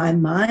it that my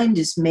mind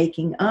is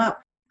making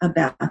up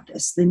about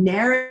this, the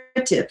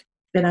narrative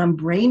that I'm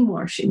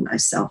brainwashing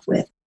myself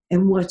with,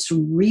 and what's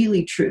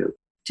really true,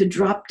 to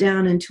drop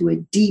down into a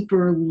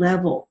deeper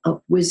level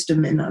of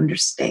wisdom and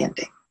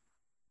understanding.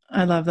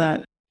 I love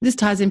that. This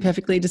ties in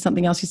perfectly to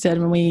something else you said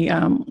when we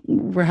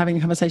were having a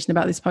conversation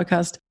about this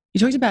podcast. You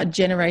talked about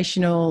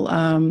generational,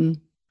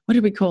 what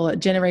did we call it?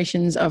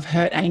 Generations of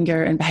hurt,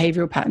 anger, and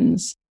behavioral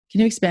patterns. Can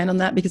you expand on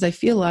that? Because I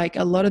feel like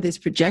a lot of this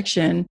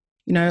projection,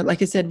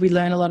 like I said, we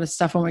learn a lot of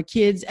stuff when we're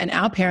kids and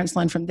our parents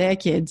learn from their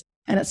kids.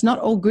 And it's not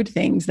all good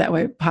things that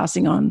we're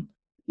passing on,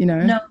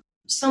 No,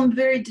 some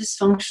very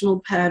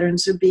dysfunctional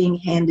patterns are being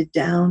handed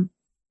down.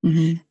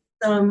 Mm-hmm.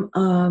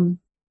 Some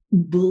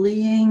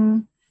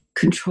bullying,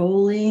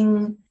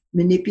 controlling,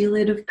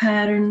 manipulative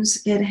patterns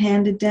get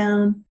handed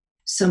down.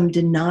 Some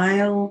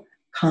denial,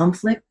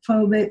 conflict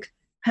phobic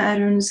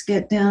patterns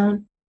get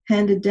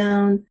handed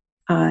down.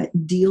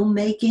 Deal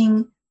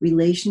making,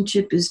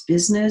 relationship is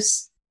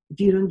business.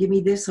 If you don't give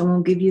me this, I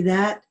won't give you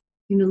that.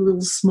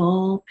 Little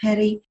small,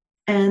 petty.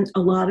 And a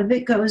lot of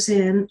it goes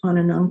in on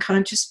an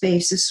unconscious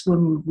basis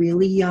when we're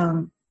really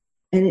young.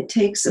 And it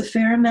takes a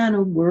fair amount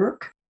of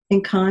work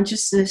and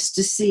consciousness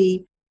to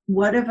see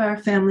what of our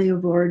family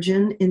of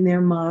origin in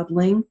their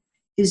modeling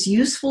is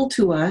useful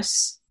to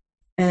us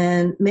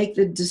and make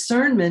the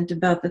discernment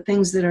about the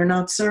things that are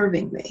not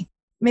serving me.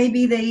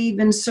 Maybe they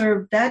even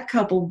served that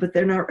couple, but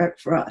they're not right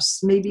for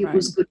us. Maybe it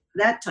was good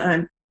for that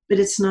time, but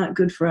it's not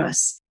good for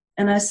us.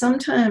 And I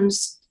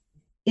sometimes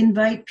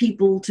invite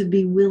people to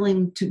be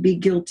willing to be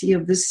guilty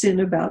of the sin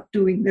about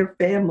doing their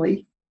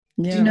family.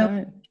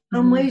 Yeah,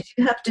 some ways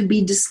you have to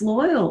be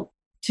disloyal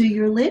to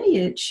your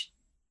lineage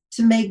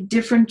to make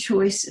different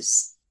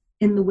choices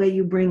in the way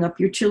you bring up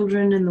your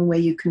children and the way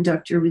you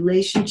conduct your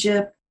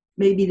relationship.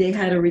 Maybe they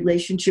had a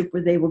relationship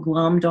where they were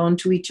glommed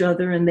onto each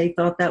other and they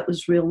thought that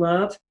was real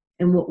love.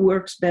 And what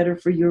works better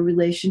for your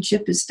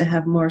relationship is to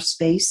have more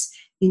space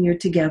in your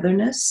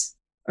togetherness.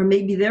 Or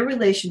maybe their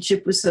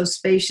relationship was so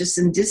spacious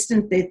and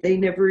distant that they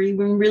never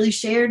even really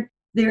shared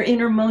their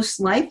innermost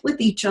life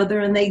with each other,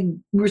 and they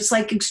were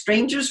psychic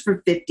strangers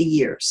for 50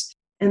 years.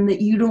 And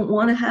that you don't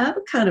want to have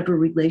a kind of a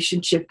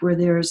relationship where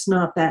there is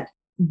not that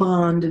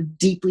bond of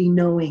deeply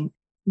knowing.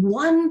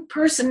 One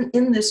person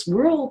in this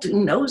world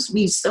who knows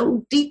me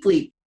so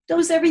deeply,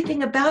 knows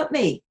everything about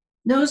me,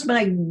 knows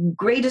my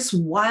greatest,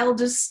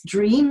 wildest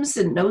dreams,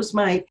 and knows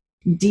my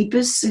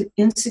deepest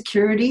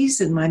insecurities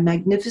and my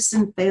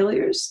magnificent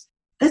failures.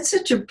 That's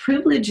such a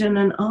privilege and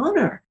an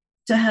honor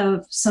to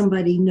have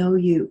somebody know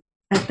you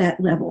at that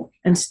level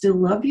and still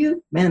love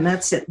you, man,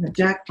 that's hitting the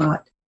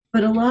jackpot.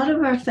 But a lot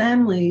of our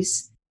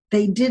families,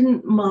 they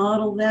didn't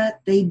model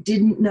that. They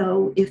didn't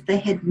know. If they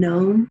had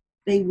known,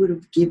 they would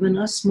have given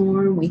us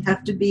more. And we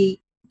have to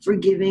be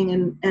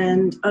forgiving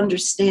and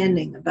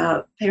understanding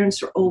about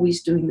parents are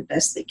always doing the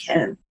best they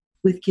can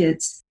with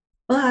kids,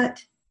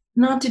 but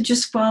not to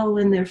just follow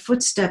in their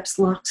footsteps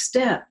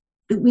lockstep.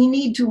 That we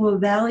need to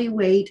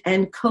evaluate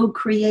and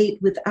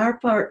co-create with our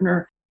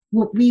partner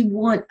what we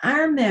want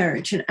our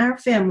marriage and our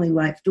family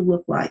life to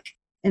look like.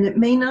 And it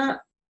may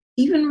not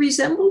even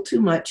resemble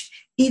too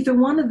much either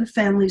one of the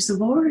families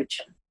of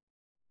origin.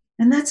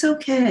 And that's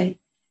okay.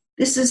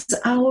 This is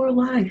our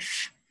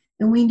life.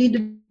 And we need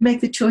to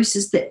make the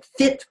choices that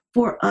fit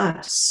for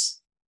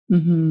us.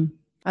 Mm-hmm.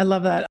 I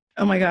love that.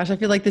 Oh my gosh, I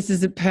feel like this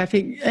is a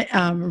perfect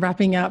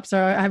wrapping up.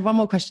 So I have one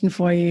more question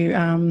for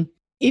you.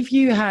 If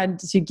you had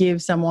to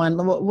give someone,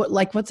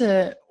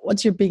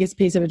 what's your biggest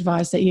piece of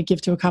advice that you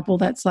give to a couple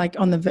that's like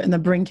on the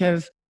brink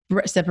of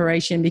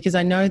separation? Because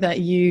I know that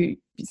you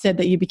said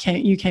that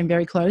you came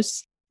very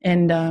close,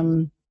 and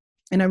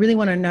I really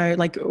want to know,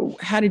 like,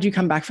 how did you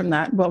come back from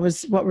that?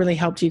 What really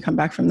helped you come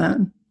back from that?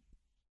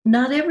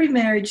 Not every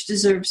marriage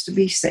deserves to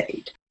be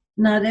saved.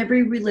 Not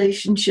every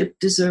relationship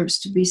deserves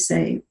to be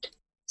saved.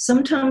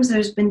 Sometimes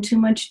there's been too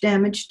much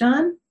damage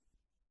done,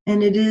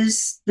 and it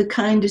is the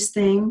kindest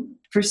thing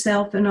for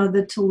self and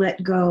other to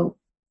let go.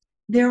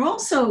 There are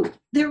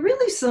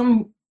really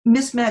some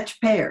mismatched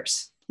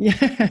pairs.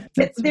 Yeah,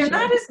 there are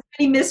not as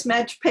many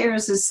mismatched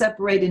pairs as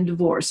separate and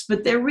divorce,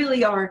 but there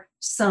really are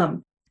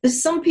some.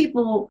 Some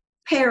people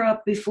pair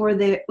up before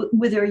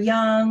they're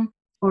young,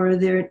 or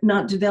they're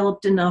not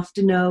developed enough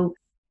to know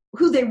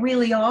who they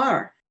really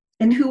are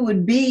and who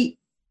would be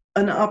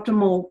an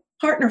optimal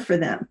partner for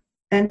them.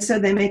 And so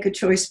they make a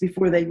choice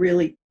before they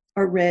really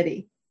are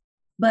ready.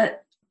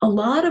 But a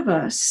lot of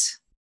us,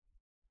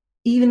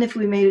 even if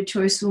we made a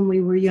choice when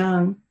we were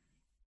young,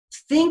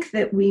 think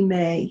that we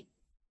may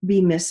be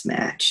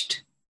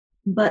mismatched.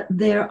 But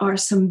there are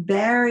some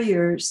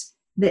barriers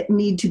that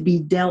need to be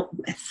dealt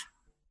with.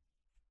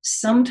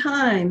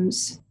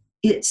 Sometimes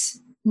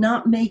it's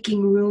not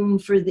making room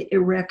for the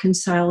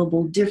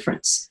irreconcilable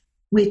difference,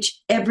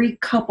 which every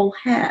couple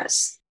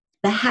has.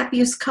 The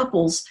happiest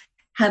couples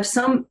have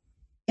some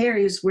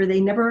areas where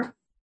they never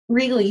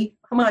really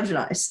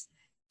homogenize.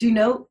 Do you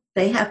know?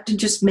 They have to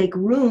just make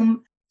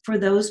room for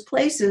those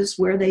places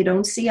where they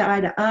don't see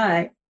eye to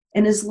eye.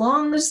 And as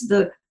long as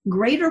the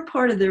greater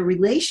part of their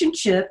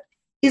relationship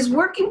is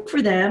working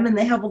for them and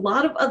they have a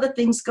lot of other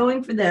things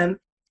going for them,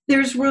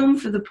 there's room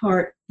for the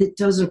part that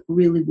doesn't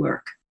really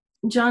work.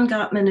 John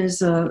Gottman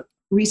is a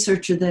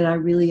researcher that I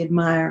really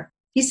admire.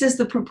 He says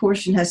the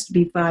proportion has to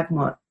be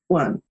 5-1.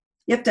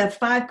 You have to have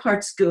 5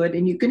 parts good,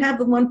 and you can have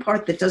the one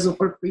part that doesn't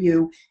work for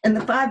you, and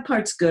the 5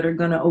 parts good are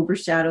going to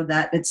overshadow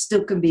that. It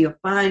still can be a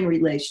fine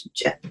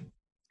relationship.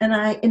 And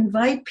I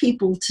invite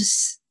people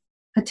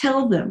I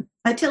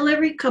tell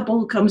every couple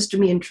who comes to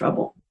me in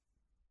trouble,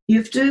 you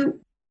have to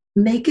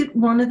make it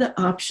one of the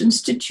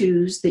options to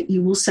choose that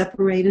you will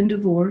separate and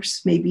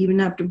divorce, maybe even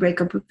have to break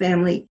up a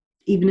family,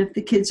 even if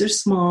the kids are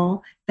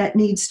small. That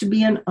needs to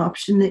be an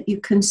option that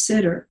you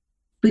consider.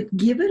 But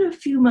give it a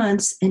few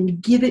months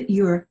and give it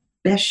your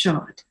best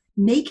shot.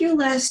 Make your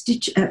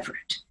last-ditch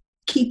effort.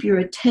 Keep your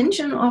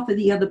attention off of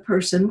the other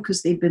person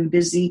because they've been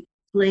busy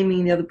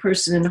blaming the other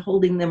person and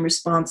holding them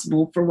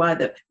responsible for why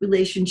the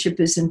relationship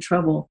is in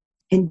trouble.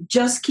 And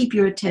just keep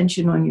your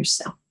attention on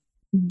yourself.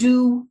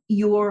 Do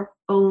your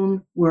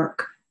own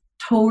work.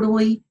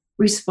 Totally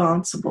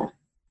responsible.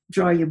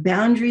 Draw your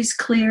boundaries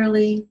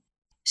clearly.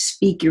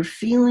 Speak your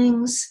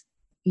feelings,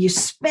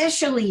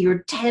 especially your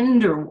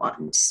tender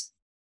ones,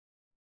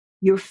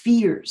 your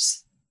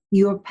fears,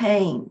 your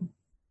pain.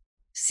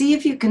 See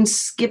if you can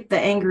skip the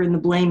anger and the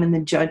blame and the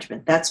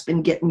judgment. That's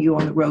been getting you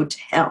on the road to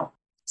hell.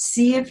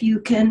 See if you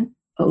can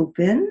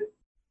open,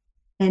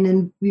 and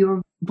in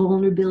your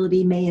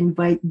vulnerability may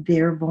invite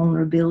their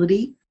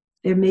vulnerability.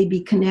 There may be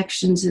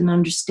connections and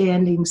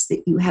understandings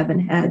that you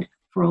haven't had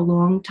for a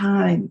long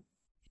time.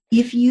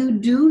 If you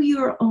do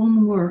your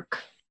own work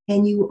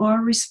and you are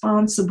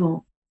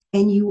responsible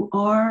and you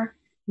are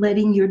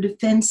letting your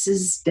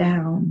defenses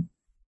down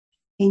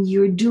and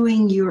you're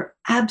doing your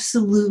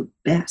absolute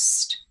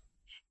best,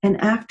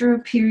 and after a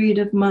period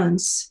of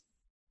months,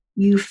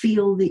 you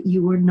feel that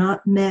you are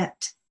not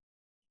met,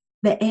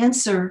 the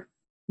answer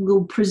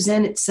will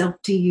present itself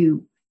to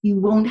you. You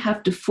won't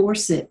have to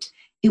force it.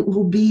 It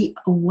will be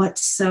a what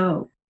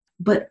so.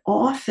 But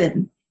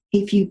often,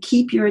 if you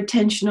keep your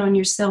attention on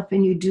yourself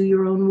and you do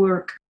your own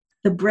work,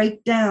 the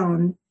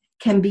breakdown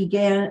can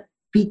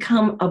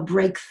become a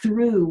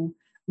breakthrough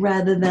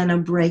rather than a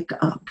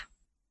breakup.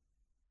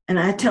 And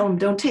I tell them,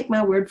 don't take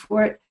my word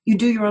for it. You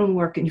do your own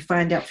work and you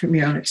find out from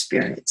your own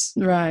experience.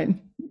 Right.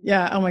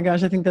 Yeah. Oh my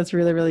gosh. I think that's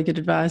really, really good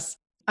advice.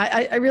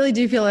 I really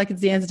do feel like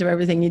it's the answer to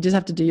everything. You just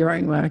have to do your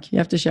own work. You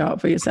have to show up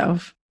for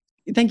yourself.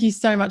 Thank you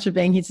so much for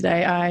being here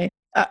today.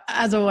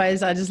 As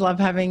always, I just love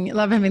having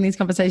these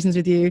conversations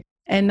with you.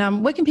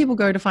 And where can people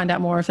go to find out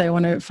more if they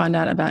want to find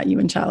out about you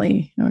and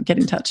Charlie or get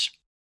in touch?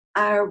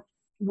 Our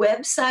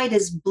website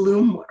is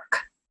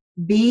Bloomwork,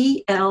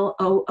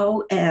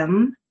 BLOOMWORK,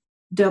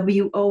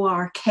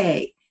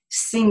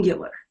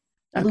 singular,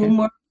 Okay.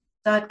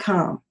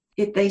 bloomwork.com.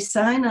 If they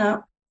sign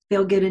up,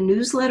 they'll get a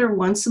newsletter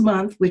once a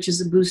month, which is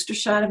a booster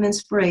shot of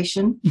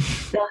inspiration.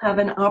 They'll have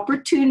an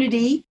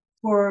opportunity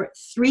for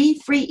 3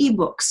 free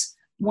ebooks,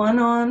 one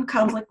on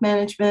conflict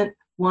management,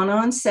 one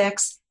on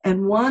sex,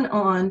 and one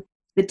on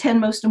the 10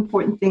 most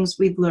important things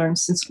we've learned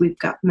since we've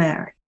got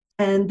married.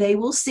 And they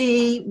will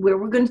see where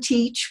we're going to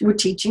teach. We're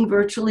teaching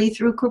virtually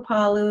through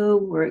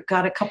Kripalu. We've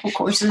got a couple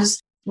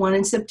courses, one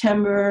in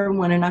September,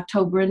 one in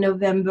October and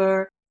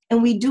November.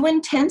 And we do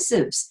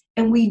intensives,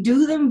 and we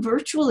do them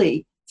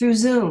virtually through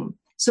Zoom.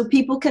 So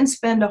people can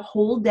spend a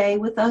whole day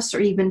with us or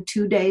even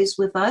 2 days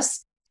with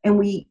us. And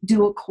we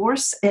do a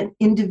course and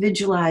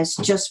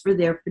individualized just for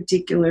their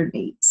particular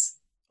needs.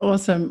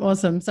 Awesome.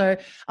 Awesome. So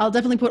I'll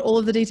definitely put all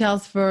of the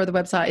details for the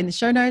website in the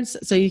show notes.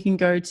 So you can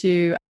go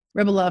to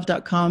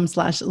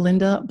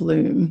rebellove.com/Linda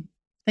Bloom.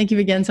 Thank you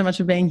again so much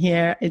for being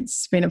here.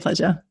 It's been a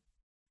pleasure.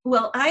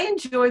 Well, I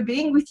enjoy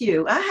being with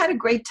you. I had a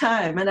great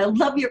time and I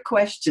love your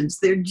questions.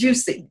 They're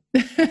juicy.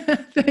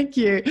 Thank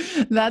you.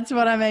 That's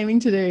what I'm aiming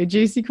to do.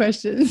 Juicy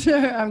questions.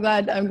 I'm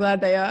glad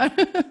they are.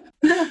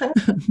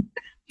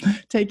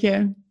 Take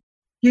care.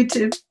 You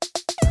too.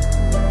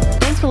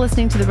 Thanks for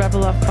listening to the Rebel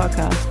Love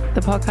Podcast,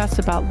 the podcast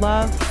about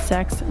love,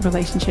 sex,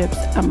 relationships,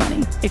 and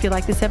money. If you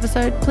like this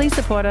episode, please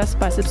support us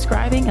by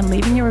subscribing and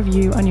leaving a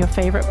review on your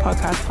favorite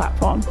podcast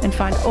platform. And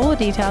find all the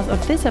details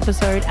of this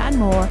episode and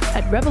more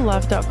at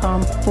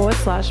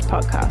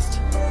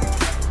rebellove.com/podcast.